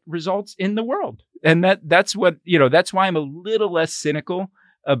get results in the world. And that's what, that's why I'm a little less cynical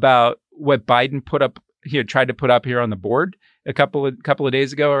about what Biden tried to put up here on the board a couple of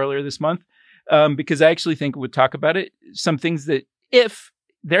days ago, earlier this month, because I actually think it would talk about it, some things that if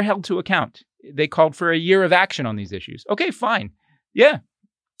they're held to account, they called for a year of action on these issues. Okay, fine. Yeah.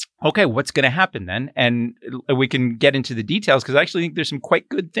 Okay, what's going to happen then? And we can get into the details because I actually think there's some quite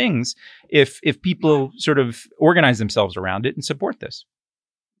good things if people sort of organize themselves around it and support this.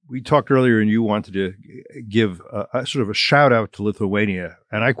 We talked earlier and you wanted to give a sort of a shout out to Lithuania.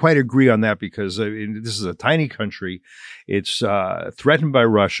 And I quite agree on that because this is a tiny country. It's threatened by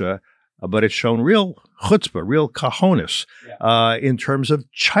Russia, but it's shown real chutzpah, real cojones in terms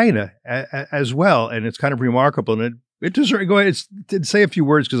of China as well. And it's kind of remarkable. And it deserves, go ahead, say a few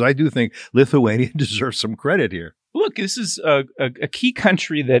words because I do think Lithuania deserves some credit here. Look, this is a key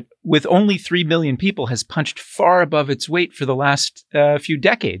country that with only 3 million people has punched far above its weight for the last few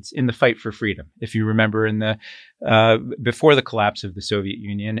decades in the fight for freedom. If you remember before the collapse of the Soviet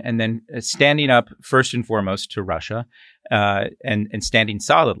Union and then standing up first and foremost to Russia and standing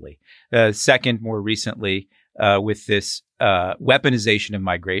solidly. Second, more recently, with this weaponization of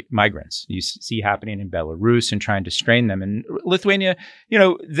migrants you see happening in Belarus and trying to strain them. And Lithuania,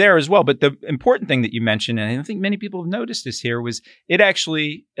 there as well. But the important thing that you mentioned, and I don't think many people have noticed this here, was it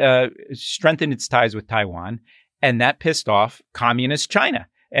actually strengthened its ties with Taiwan. And that pissed off communist China.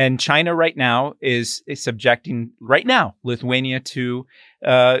 And China right now is subjecting Lithuania to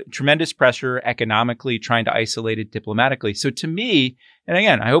tremendous pressure economically, trying to isolate it diplomatically. So to me, and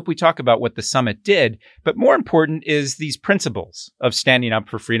again, I hope we talk about what the summit did, but more important is these principles of standing up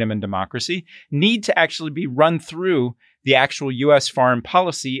for freedom and democracy need to actually be run through the actual U.S. foreign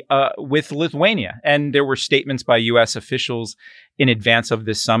policy with Lithuania. And there were statements by U.S. officials in advance of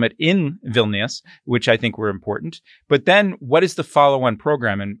this summit in Vilnius, which I think were important. But then what is the follow-on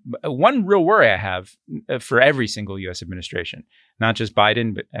program? And one real worry I have for every single U.S. administration, not just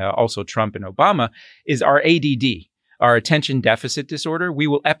Biden, but also Trump and Obama, is our ADD. Our attention deficit disorder. We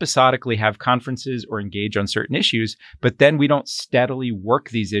will episodically have conferences or engage on certain issues, but then we don't steadily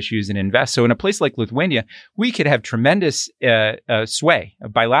work these issues and invest. So in a place like Lithuania, we could have tremendous sway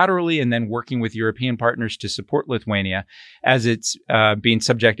bilaterally and then working with European partners to support Lithuania as it's being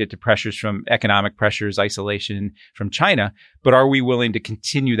subjected to pressures from economic pressures, isolation from China. But are we willing to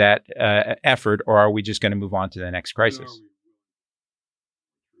continue that effort, or are we just going to move on to the next crisis?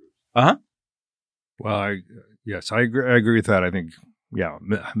 Well, yes, I agree with that. I think,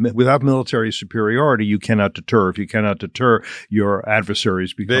 without military superiority, you cannot deter. If you cannot deter, your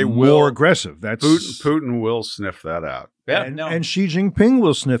adversaries become more aggressive. That's Putin will sniff that out. Yeah, and Xi Jinping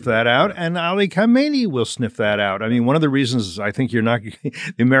will sniff that out, and Ali Khamenei will sniff that out. I mean, one of the reasons I think the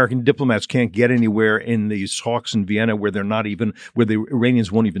American diplomats can't get anywhere in these talks in Vienna where the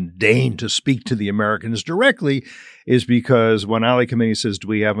Iranians won't even deign to speak to the Americans directly is because when Ali Khamenei says, do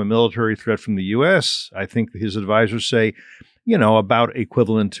we have a military threat from the U.S., I think his advisors say, about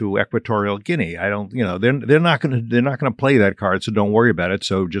equivalent to Equatorial Guinea. I don't, they're not going to play that card, so don't worry about it.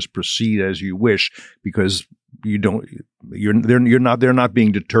 So just proceed as you wish because they're not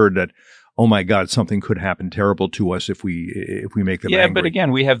being deterred that, oh my God, something could happen terrible to us if we make them angry. Yeah, but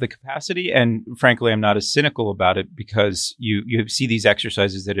again, we have the capacity, and frankly, I'm not as cynical about it because you see these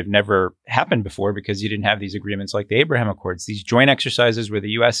exercises that have never happened before because you didn't have these agreements like the Abraham Accords, these joint exercises where the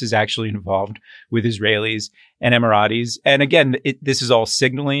U.S. is actually involved with Israelis and Emiratis. And again, this is all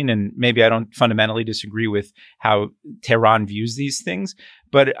signaling, and maybe I don't fundamentally disagree with how Tehran views these things,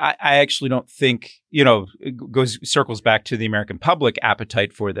 but I actually don't think, it circles back to the American public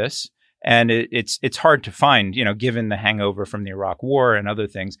appetite for this. And it's hard to find, given the hangover from the Iraq War and other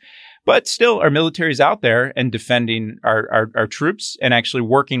things. But still, our military is out there and defending our troops and actually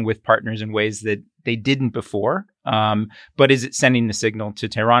working with partners in ways that they didn't before. But is it sending the signal to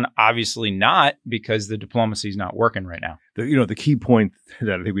Tehran? Obviously not, because the diplomacy is not working right now. The key point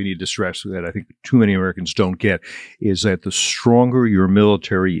that I think we need to stress, that I think too many Americans don't get, is that the stronger your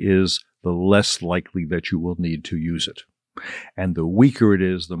military is, the less likely that you will need to use it. And the weaker it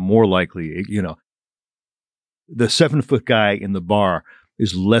is, the more likely, the 7-foot guy in the bar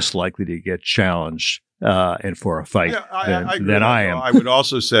is less likely to get challenged and for a fight than I am. I would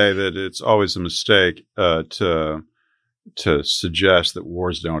also say that it's always a mistake to suggest that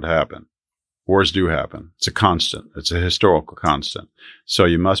wars don't happen. Wars do happen. It's a constant. It's a historical constant. So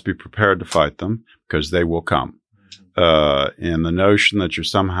you must be prepared to fight them, because they will come. And the notion that you're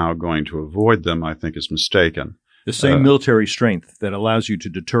somehow going to avoid them, I think, is mistaken. The same military strength that allows you to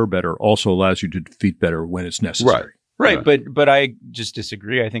deter better also allows you to defeat better when it's necessary. Right. But I just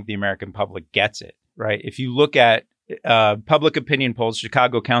disagree. I think the American public gets it, right? If you look at public opinion polls,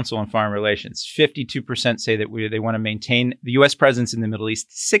 Chicago Council on Foreign Relations, 52% say that they want to maintain the U.S. presence in the Middle East.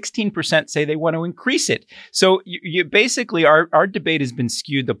 16% say they want to increase it. So you basically, our debate has been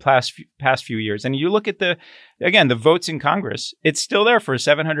skewed the past few years. And you look at the votes in Congress, it's still there for a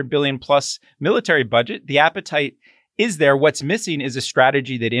 $700 billion plus military budget. The appetite is there. What's missing is a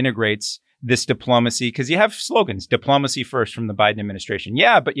strategy that integrates this diplomacy, because you have slogans, diplomacy first from the Biden administration.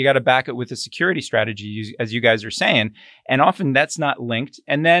 Yeah, but you got to back it with a security strategy, as you guys are saying. And often that's not linked.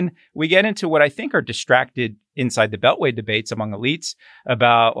 And then we get into what I think are distracted inside the Beltway debates among elites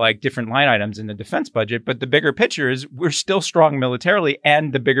about like different line items in the defense budget. But the bigger picture is we're still strong militarily.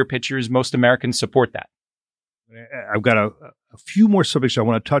 And the bigger picture is most Americans support that. I've got a few more subjects I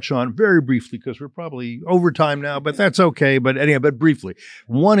want to touch on very briefly, because we're probably over time now, but that's okay. But anyhow, but briefly.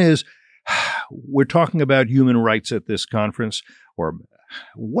 One is, we're talking about human rights at this conference, or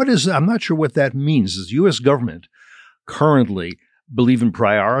what is, I'm not sure what that means. Does the U.S. government currently believe in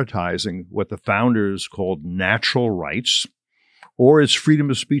prioritizing what the founders called natural rights, or is freedom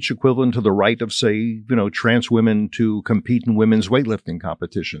of speech equivalent to the right of, say, trans women to compete in women's weightlifting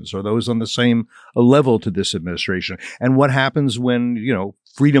competitions? Are those on the same level to this administration? And what happens when,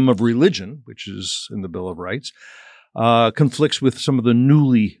 freedom of religion, which is in the Bill of Rights, conflicts with some of the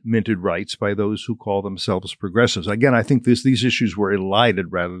newly minted rights by those who call themselves progressives? Again, I think these issues were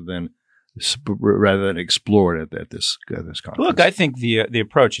elided rather than explored at this conference. Look, I think the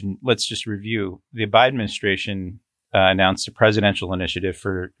approach, and let's just review, the Biden administration announced a presidential initiative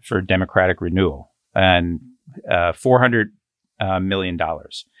for democratic renewal, and $400 million.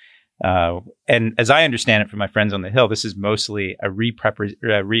 And as I understand it from my friends on the Hill, this is mostly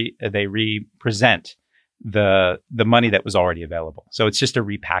they represent the money that was already available. So it's just a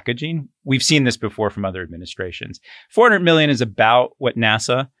repackaging. We've seen this before from other administrations. $400 million is about what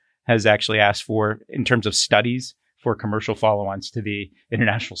NASA has actually asked for in terms of studies for commercial follow-ons to the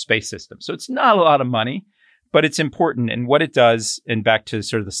International Space System. So it's not a lot of money, but it's important. And what it does, and back to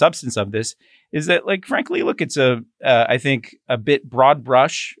sort of the substance of this, is that, frankly, look, it's I think a bit broad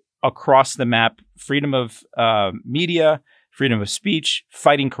brush across the map: freedom of media, freedom of speech,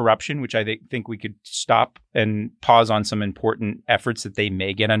 fighting corruption, which I think we could stop and pause on some important efforts that they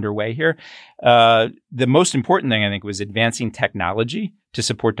may get underway here. The most important thing, I think, was advancing technology to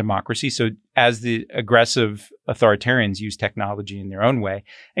support democracy. So as the aggressive authoritarians use technology in their own way,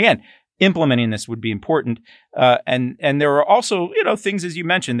 again, implementing this would be important. And there were also, things, as you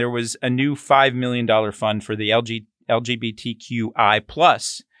mentioned, there was a new $5 million fund for the LGBTQI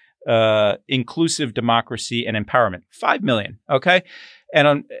plus inclusive democracy and empowerment. 5 million. Okay.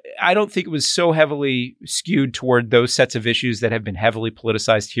 And I don't think it was so heavily skewed toward those sets of issues that have been heavily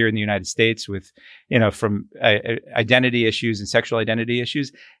politicized here in the United States with, from identity issues and sexual identity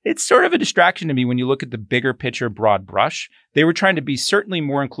issues. It's sort of a distraction to me when you look at the bigger picture, broad brush. They were trying to be certainly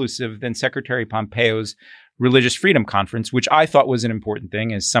more inclusive than Secretary Pompeo's Religious Freedom Conference, which I thought was an important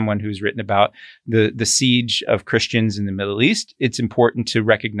thing. As someone who's written about the siege of Christians in the Middle East, it's important to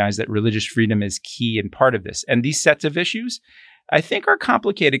recognize that religious freedom is key and part of this. And these sets of issues, I think, are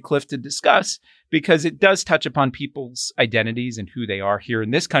complicated, Cliff, to discuss, because it does touch upon people's identities and who they are here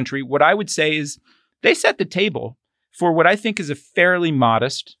in this country. What I would say is they set the table for what I think is a fairly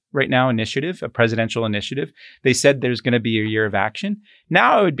modest right now initiative, a presidential initiative. They said there's going to be a year of action.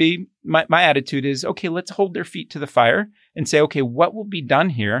 Now it would be, my attitude is, okay, let's hold their feet to the fire and say, okay, what will be done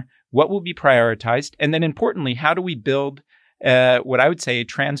here? What will be prioritized? And then importantly, how do we build what I would say a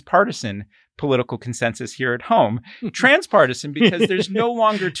transpartisan political consensus here at home, transpartisan, because there's no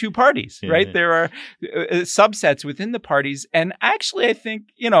longer two parties, right? Yeah. There are subsets within the parties. And actually, I think,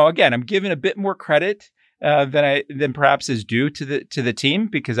 again, I'm giving a bit more credit than perhaps is due to the team,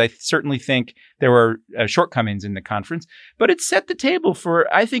 because I certainly think there were shortcomings in the conference, but it set the table for,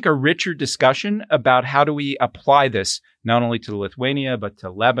 I think, a richer discussion about how do we apply this not only to Lithuania but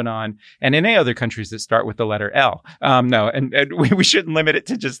to Lebanon and any other countries that start with the letter L. And we shouldn't limit it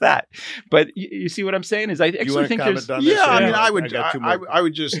to just that. But you see what I'm saying is I actually think there's I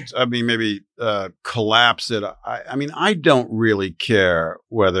would just maybe collapse it. I don't really care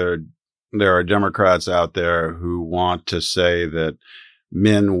whether there are Democrats out there who want to say that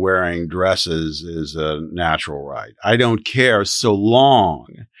men wearing dresses is a natural right. I don't care so long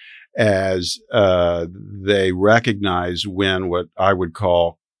as they recognize when what I would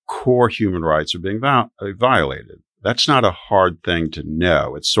call core human rights are being violated. That's not a hard thing to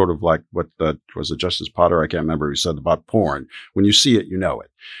know. It's sort of like what was it Justice Potter? I can't remember who said about porn. When you see it, you know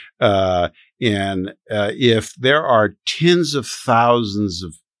it. And if there are tens of thousands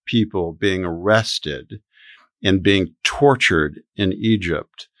of people being arrested and being tortured in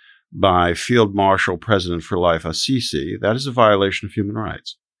Egypt by Field Marshal President for Life Assisi, that is a violation of human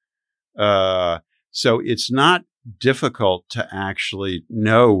rights. So it's not difficult to actually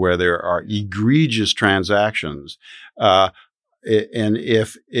know where there are egregious transactions. And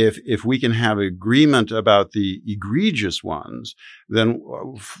if we can have agreement about the egregious ones, then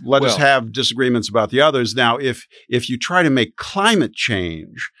let us have disagreements about the others. Now, if you try to make climate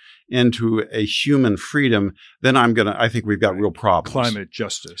change into a human freedom, then I think we've got real problems. Climate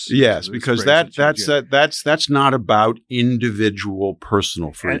justice. Yes, because that's not about individual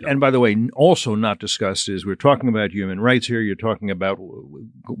personal freedom. And by the way, also not discussed is we're talking about human rights here. You're talking about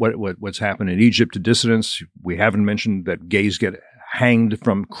what's happened in Egypt to dissidents. We haven't mentioned that gays get hanged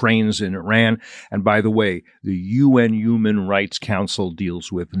from cranes in Iran. And by the way, the UN Human Rights Council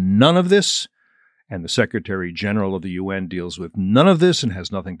deals with none of this. And the Secretary General of the UN deals with none of this and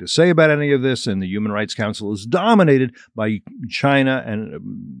has nothing to say about any of this. And the Human Rights Council is dominated by China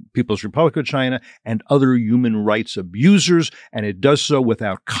and People's Republic of China and other human rights abusers. And it does so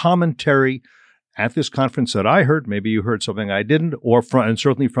without commentary at this conference that I heard. Maybe you heard something I didn't, and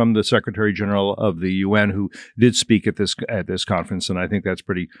certainly from the Secretary General of the UN, who did speak at this conference. And I think that's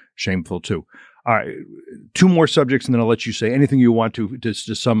pretty shameful too. All right, two more subjects, and then I'll let you say anything you want to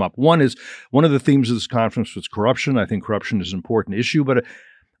sum up. One is one of the themes of this conference was corruption. I think corruption is an important issue, but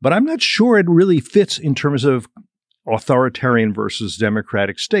I'm not sure it really fits in terms of authoritarian versus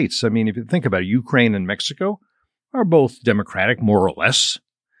democratic states. I mean, if you think about it, Ukraine and Mexico are both democratic, more or less,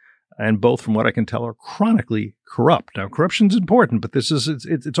 and both, from what I can tell, are chronically corrupt. Now, corruption's important, but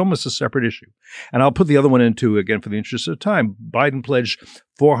it's almost a separate issue. And I'll put the other one into, again, for the interest of time. Biden pledged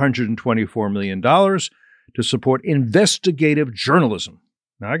 $424 million to support investigative journalism.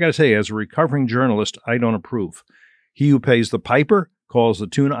 Now, I got to say, as a recovering journalist, I don't approve. He who pays the piper calls the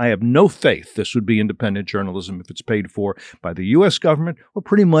tune. I have no faith this would be independent journalism if it's paid for by the U.S. government or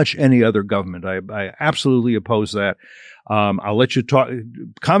pretty much any other government. I absolutely oppose that. I'll let you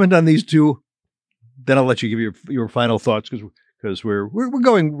comment on these two, then I'll let you give your final thoughts because we're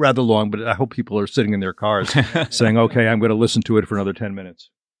going rather long, but I hope people are sitting in their cars saying, okay, I'm going to listen to it for another 10 minutes.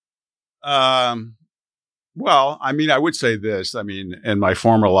 Well, I would say this. In my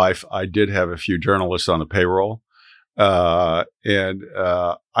former life, I did have a few journalists on the payroll. And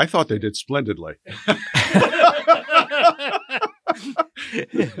I thought they did splendidly.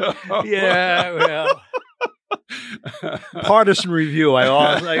 Yeah, well, partisan review. I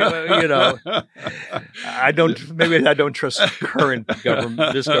don't trust current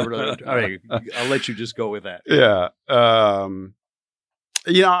government. This government. All right, I'll let you just go with that. Yeah.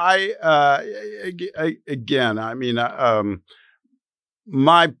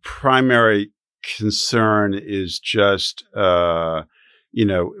 My primary concern is just,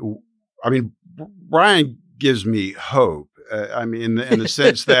 Brian gives me hope. In the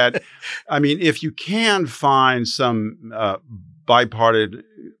sense that, if you can find some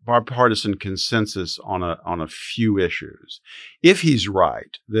bipartisan consensus on a few issues, if he's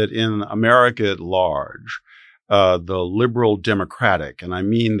right that in America at large, the liberal democratic, and I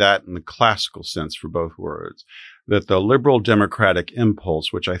mean that in the classical sense for both words, that the liberal democratic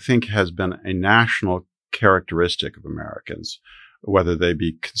impulse, which I think has been a national characteristic of Americans, whether they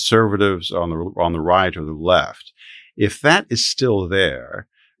be conservatives on the right or the left, if that is still there,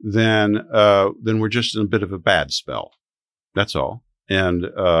 then we're just in a bit of a bad spell. That's all. And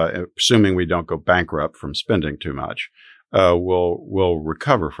assuming we don't go bankrupt from spending too much, we'll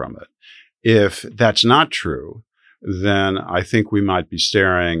recover from it. If that's not true, then I think we might be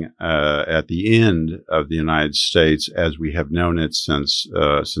staring at the end of the United States as we have known it since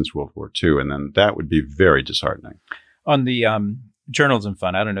World War II, and then that would be very disheartening. On the journalism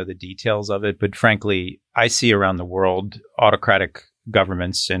fund, I don't know the details of it, but frankly, I see around the world autocratic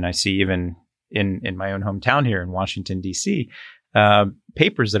governments, and I see even in my own hometown here in Washington, D.C.,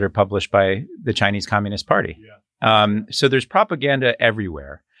 papers that are published by the Chinese Communist Party. Yeah. So there's propaganda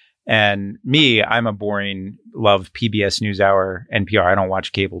everywhere. And me, I'm a boring, love PBS NewsHour, NPR. I don't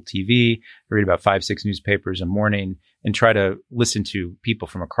watch cable TV. I read about 5-6 newspapers a morning and try to listen to people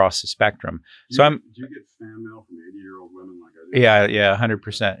from across the spectrum. Do you get fan mail from 80-year-old women like I do? Yeah,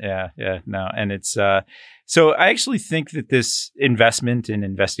 100%. Yeah, no. And it's, so I actually think that this investment in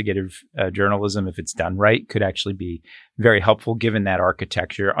investigative journalism, if it's done right, could actually be very helpful given that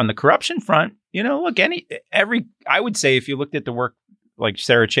architecture. On the corruption front, look, I would say if you looked at the work like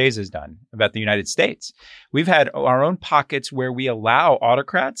Sarah Chayes has done about the United States, we've had our own pockets where we allow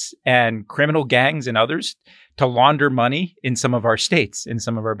autocrats and criminal gangs and others to launder money in some of our states, in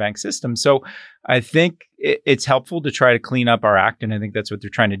some of our bank systems. So I think it's helpful to try to clean up our act. And I think that's what they're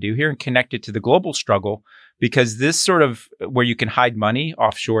trying to do here and connect it to the global struggle, because this sort of where you can hide money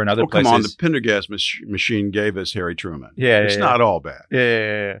offshore and other places. Come on, the Pendergast machine gave us Harry Truman. It's not all bad.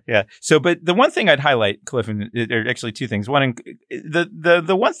 Yeah. So, but the one thing I'd highlight, Cliff, and there are actually two things. One,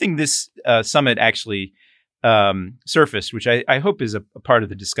 the one thing this summit actually surfaced, which I hope is a part of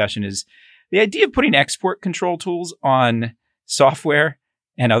the discussion, is the idea of putting export control tools on software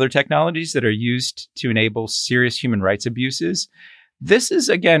and other technologies that are used to enable serious human rights abuses. This is,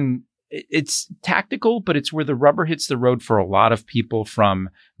 again, it's tactical, but it's where the rubber hits the road for a lot of people, from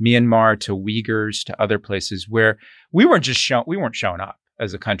Myanmar to Uyghurs to other places where we weren't showing up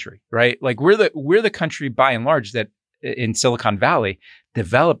as a country, right? Like we're the country by and large that in Silicon Valley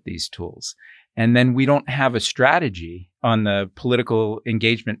developed these tools. And then we don't have a strategy on the political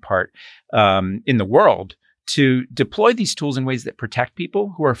engagement part in the world to deploy these tools in ways that protect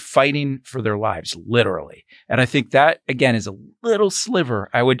people who are fighting for their lives, literally. And I think that, again, is a little sliver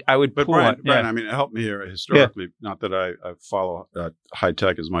I would but pull Brian, on. Brian, I mean, help me here historically. Yeah. Not that I follow high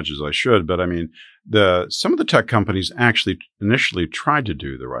tech as much as I should, but I mean, some of the tech companies actually initially tried to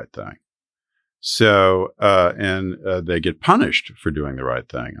do the right thing. So, and they get punished for doing the right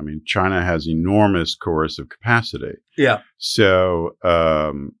thing. I mean, China has enormous coercive capacity. Yeah. So,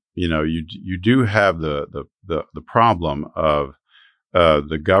 you do have the problem of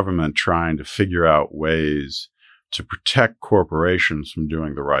the government trying to figure out ways to protect corporations from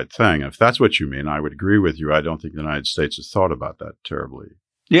doing the right thing. If that's what you mean, I would agree with you. I don't think the United States has thought about that terribly.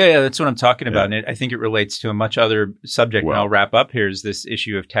 Yeah, that's what I'm talking about. And I think it relates to a much other subject. And I'll wrap up here, is this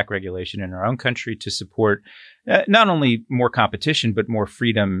issue of tech regulation in our own country to support not only more competition, but more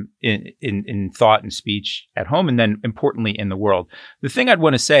freedom in thought and speech at home, and then importantly in the world. The thing I'd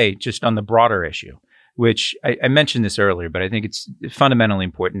want to say just on the broader issue, which I mentioned this earlier, but I think it's fundamentally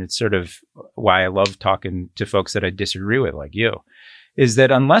important. It's sort of why I love talking to folks that I disagree with, like you, is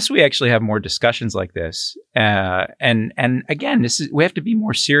that unless we actually have more discussions like this, and again, we have to be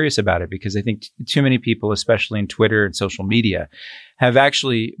more serious about it, because I think too many people, especially in Twitter and social media, have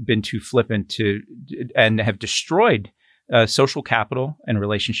actually been too flippant and have destroyed social capital and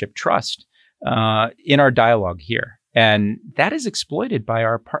relationship trust in our dialogue here. And that is exploited by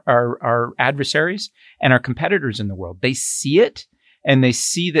our adversaries and our competitors in the world. They see it, and they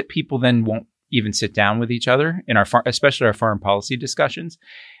see that people then won't even sit down with each other in especially our foreign policy discussions.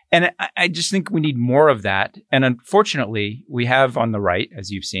 And I just think we need more of that. And unfortunately, we have on the right,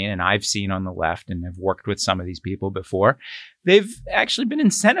 as you've seen, and I've seen on the left, and have worked with some of these people before, they've actually been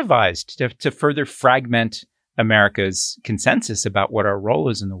incentivized to further fragment America's consensus about what our role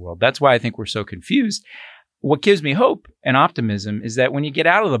is in the world. That's why I think we're so confused. What gives me hope and optimism is that when you get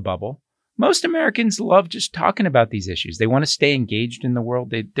out of the bubble, most Americans love just talking about these issues. They want to stay engaged in the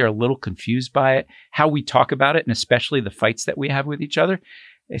world. They're a little confused by it, how we talk about it, and especially the fights that we have with each other,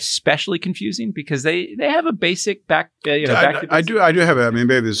 especially confusing because they have a basic back to I do have I mean,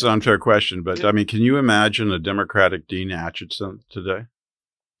 maybe this is an unfair question, but I mean, can you imagine a Democratic Dean Acheson today?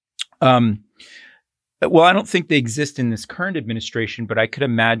 Well, I don't think they exist in this current administration, but I could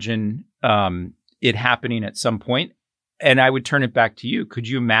imagine it happening at some point. And I would turn it back to you. Could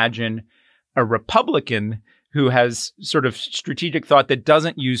you imagine a Republican who has sort of strategic thought that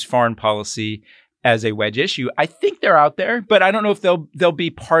doesn't use foreign policy as a wedge issue? I think they're out there, but I don't know if they'll be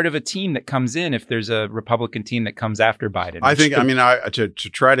part of a team that comes in if there's a Republican team that comes after Biden. I think, to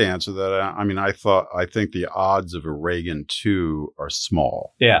try to answer that, I think the odds of a Reagan 2 are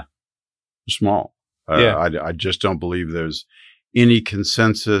small. Yeah. Small. I just don't believe there's any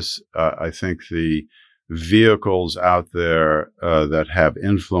consensus. I think the vehicles out there that have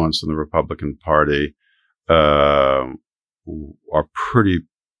influence in the Republican Party are pretty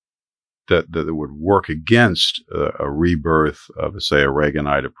that would work against a rebirth of, say, a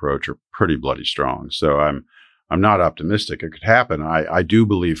Reaganite approach are pretty bloody strong. So I'm not optimistic it could happen. I do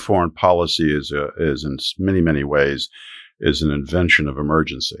believe foreign policy is in many ways is an invention of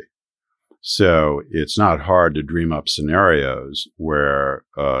emergency. So it's not hard to dream up scenarios where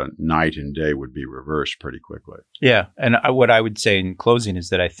night and day would be reversed pretty quickly. Yeah. And what I would say in closing is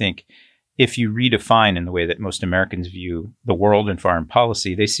that I think if you redefine in the way that most Americans view the world and foreign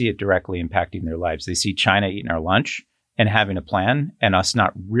policy, they see it directly impacting their lives. They see China eating our lunch and having a plan and us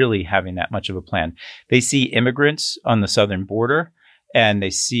not really having that much of a plan. They see immigrants on the southern border and they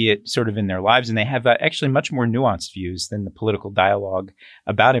see it sort of in their lives. And they have actually much more nuanced views than the political dialogue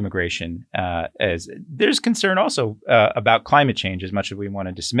about immigration. As there's concern also about climate change, as much as we want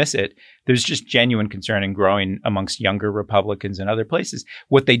to dismiss it. There's just genuine concern in growing amongst younger Republicans and other places.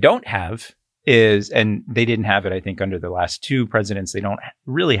 What they don't have is, and they didn't have it, I think, under the last two presidents, they don't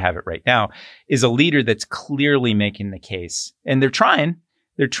really have it right now, is a leader that's clearly making the case. And they're trying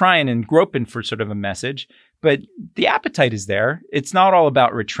and groping for sort of a message. But the appetite is there. It's not all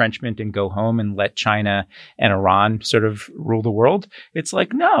about retrenchment and go home and let China and Iran sort of rule the world. It's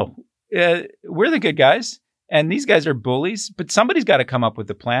like, no, we're the good guys and these guys are bullies, but somebody's got to come up with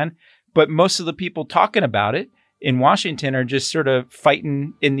a plan. But most of the people talking about it in Washington are just sort of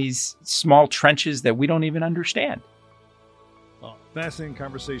fighting in these small trenches that we don't even understand. Well, fascinating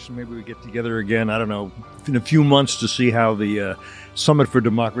conversation. Maybe we get together again, I don't know, in a few months to see how the Summit for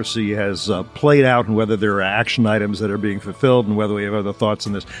Democracy has played out and whether there are action items that are being fulfilled and whether we have other thoughts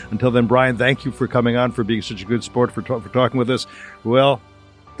on this. Until then, Brian, thank you for coming on, for being such a good sport, for talking with us. Well,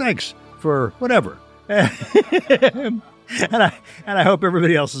 thanks for whatever. And I hope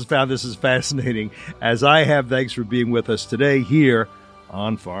everybody else has found this as fascinating as I have. Thanks for being with us today here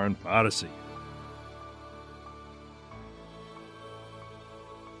on Foreign Policy.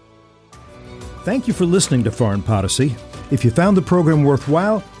 Thank you for listening to Foreign Policy. If you found the program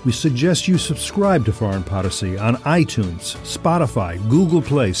worthwhile, we suggest you subscribe to Foreign Policy on iTunes, Spotify, Google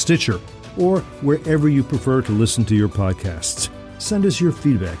Play, Stitcher, or wherever you prefer to listen to your podcasts. Send us your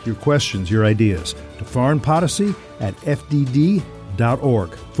feedback, your questions, your ideas to foreignpolicy@fdd.org.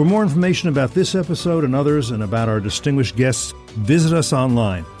 For more information about this episode and others and about our distinguished guests, visit us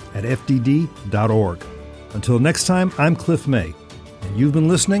online at fdd.org. Until next time, I'm Cliff May, and you've been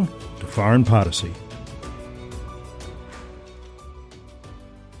listening to Foreign Policy.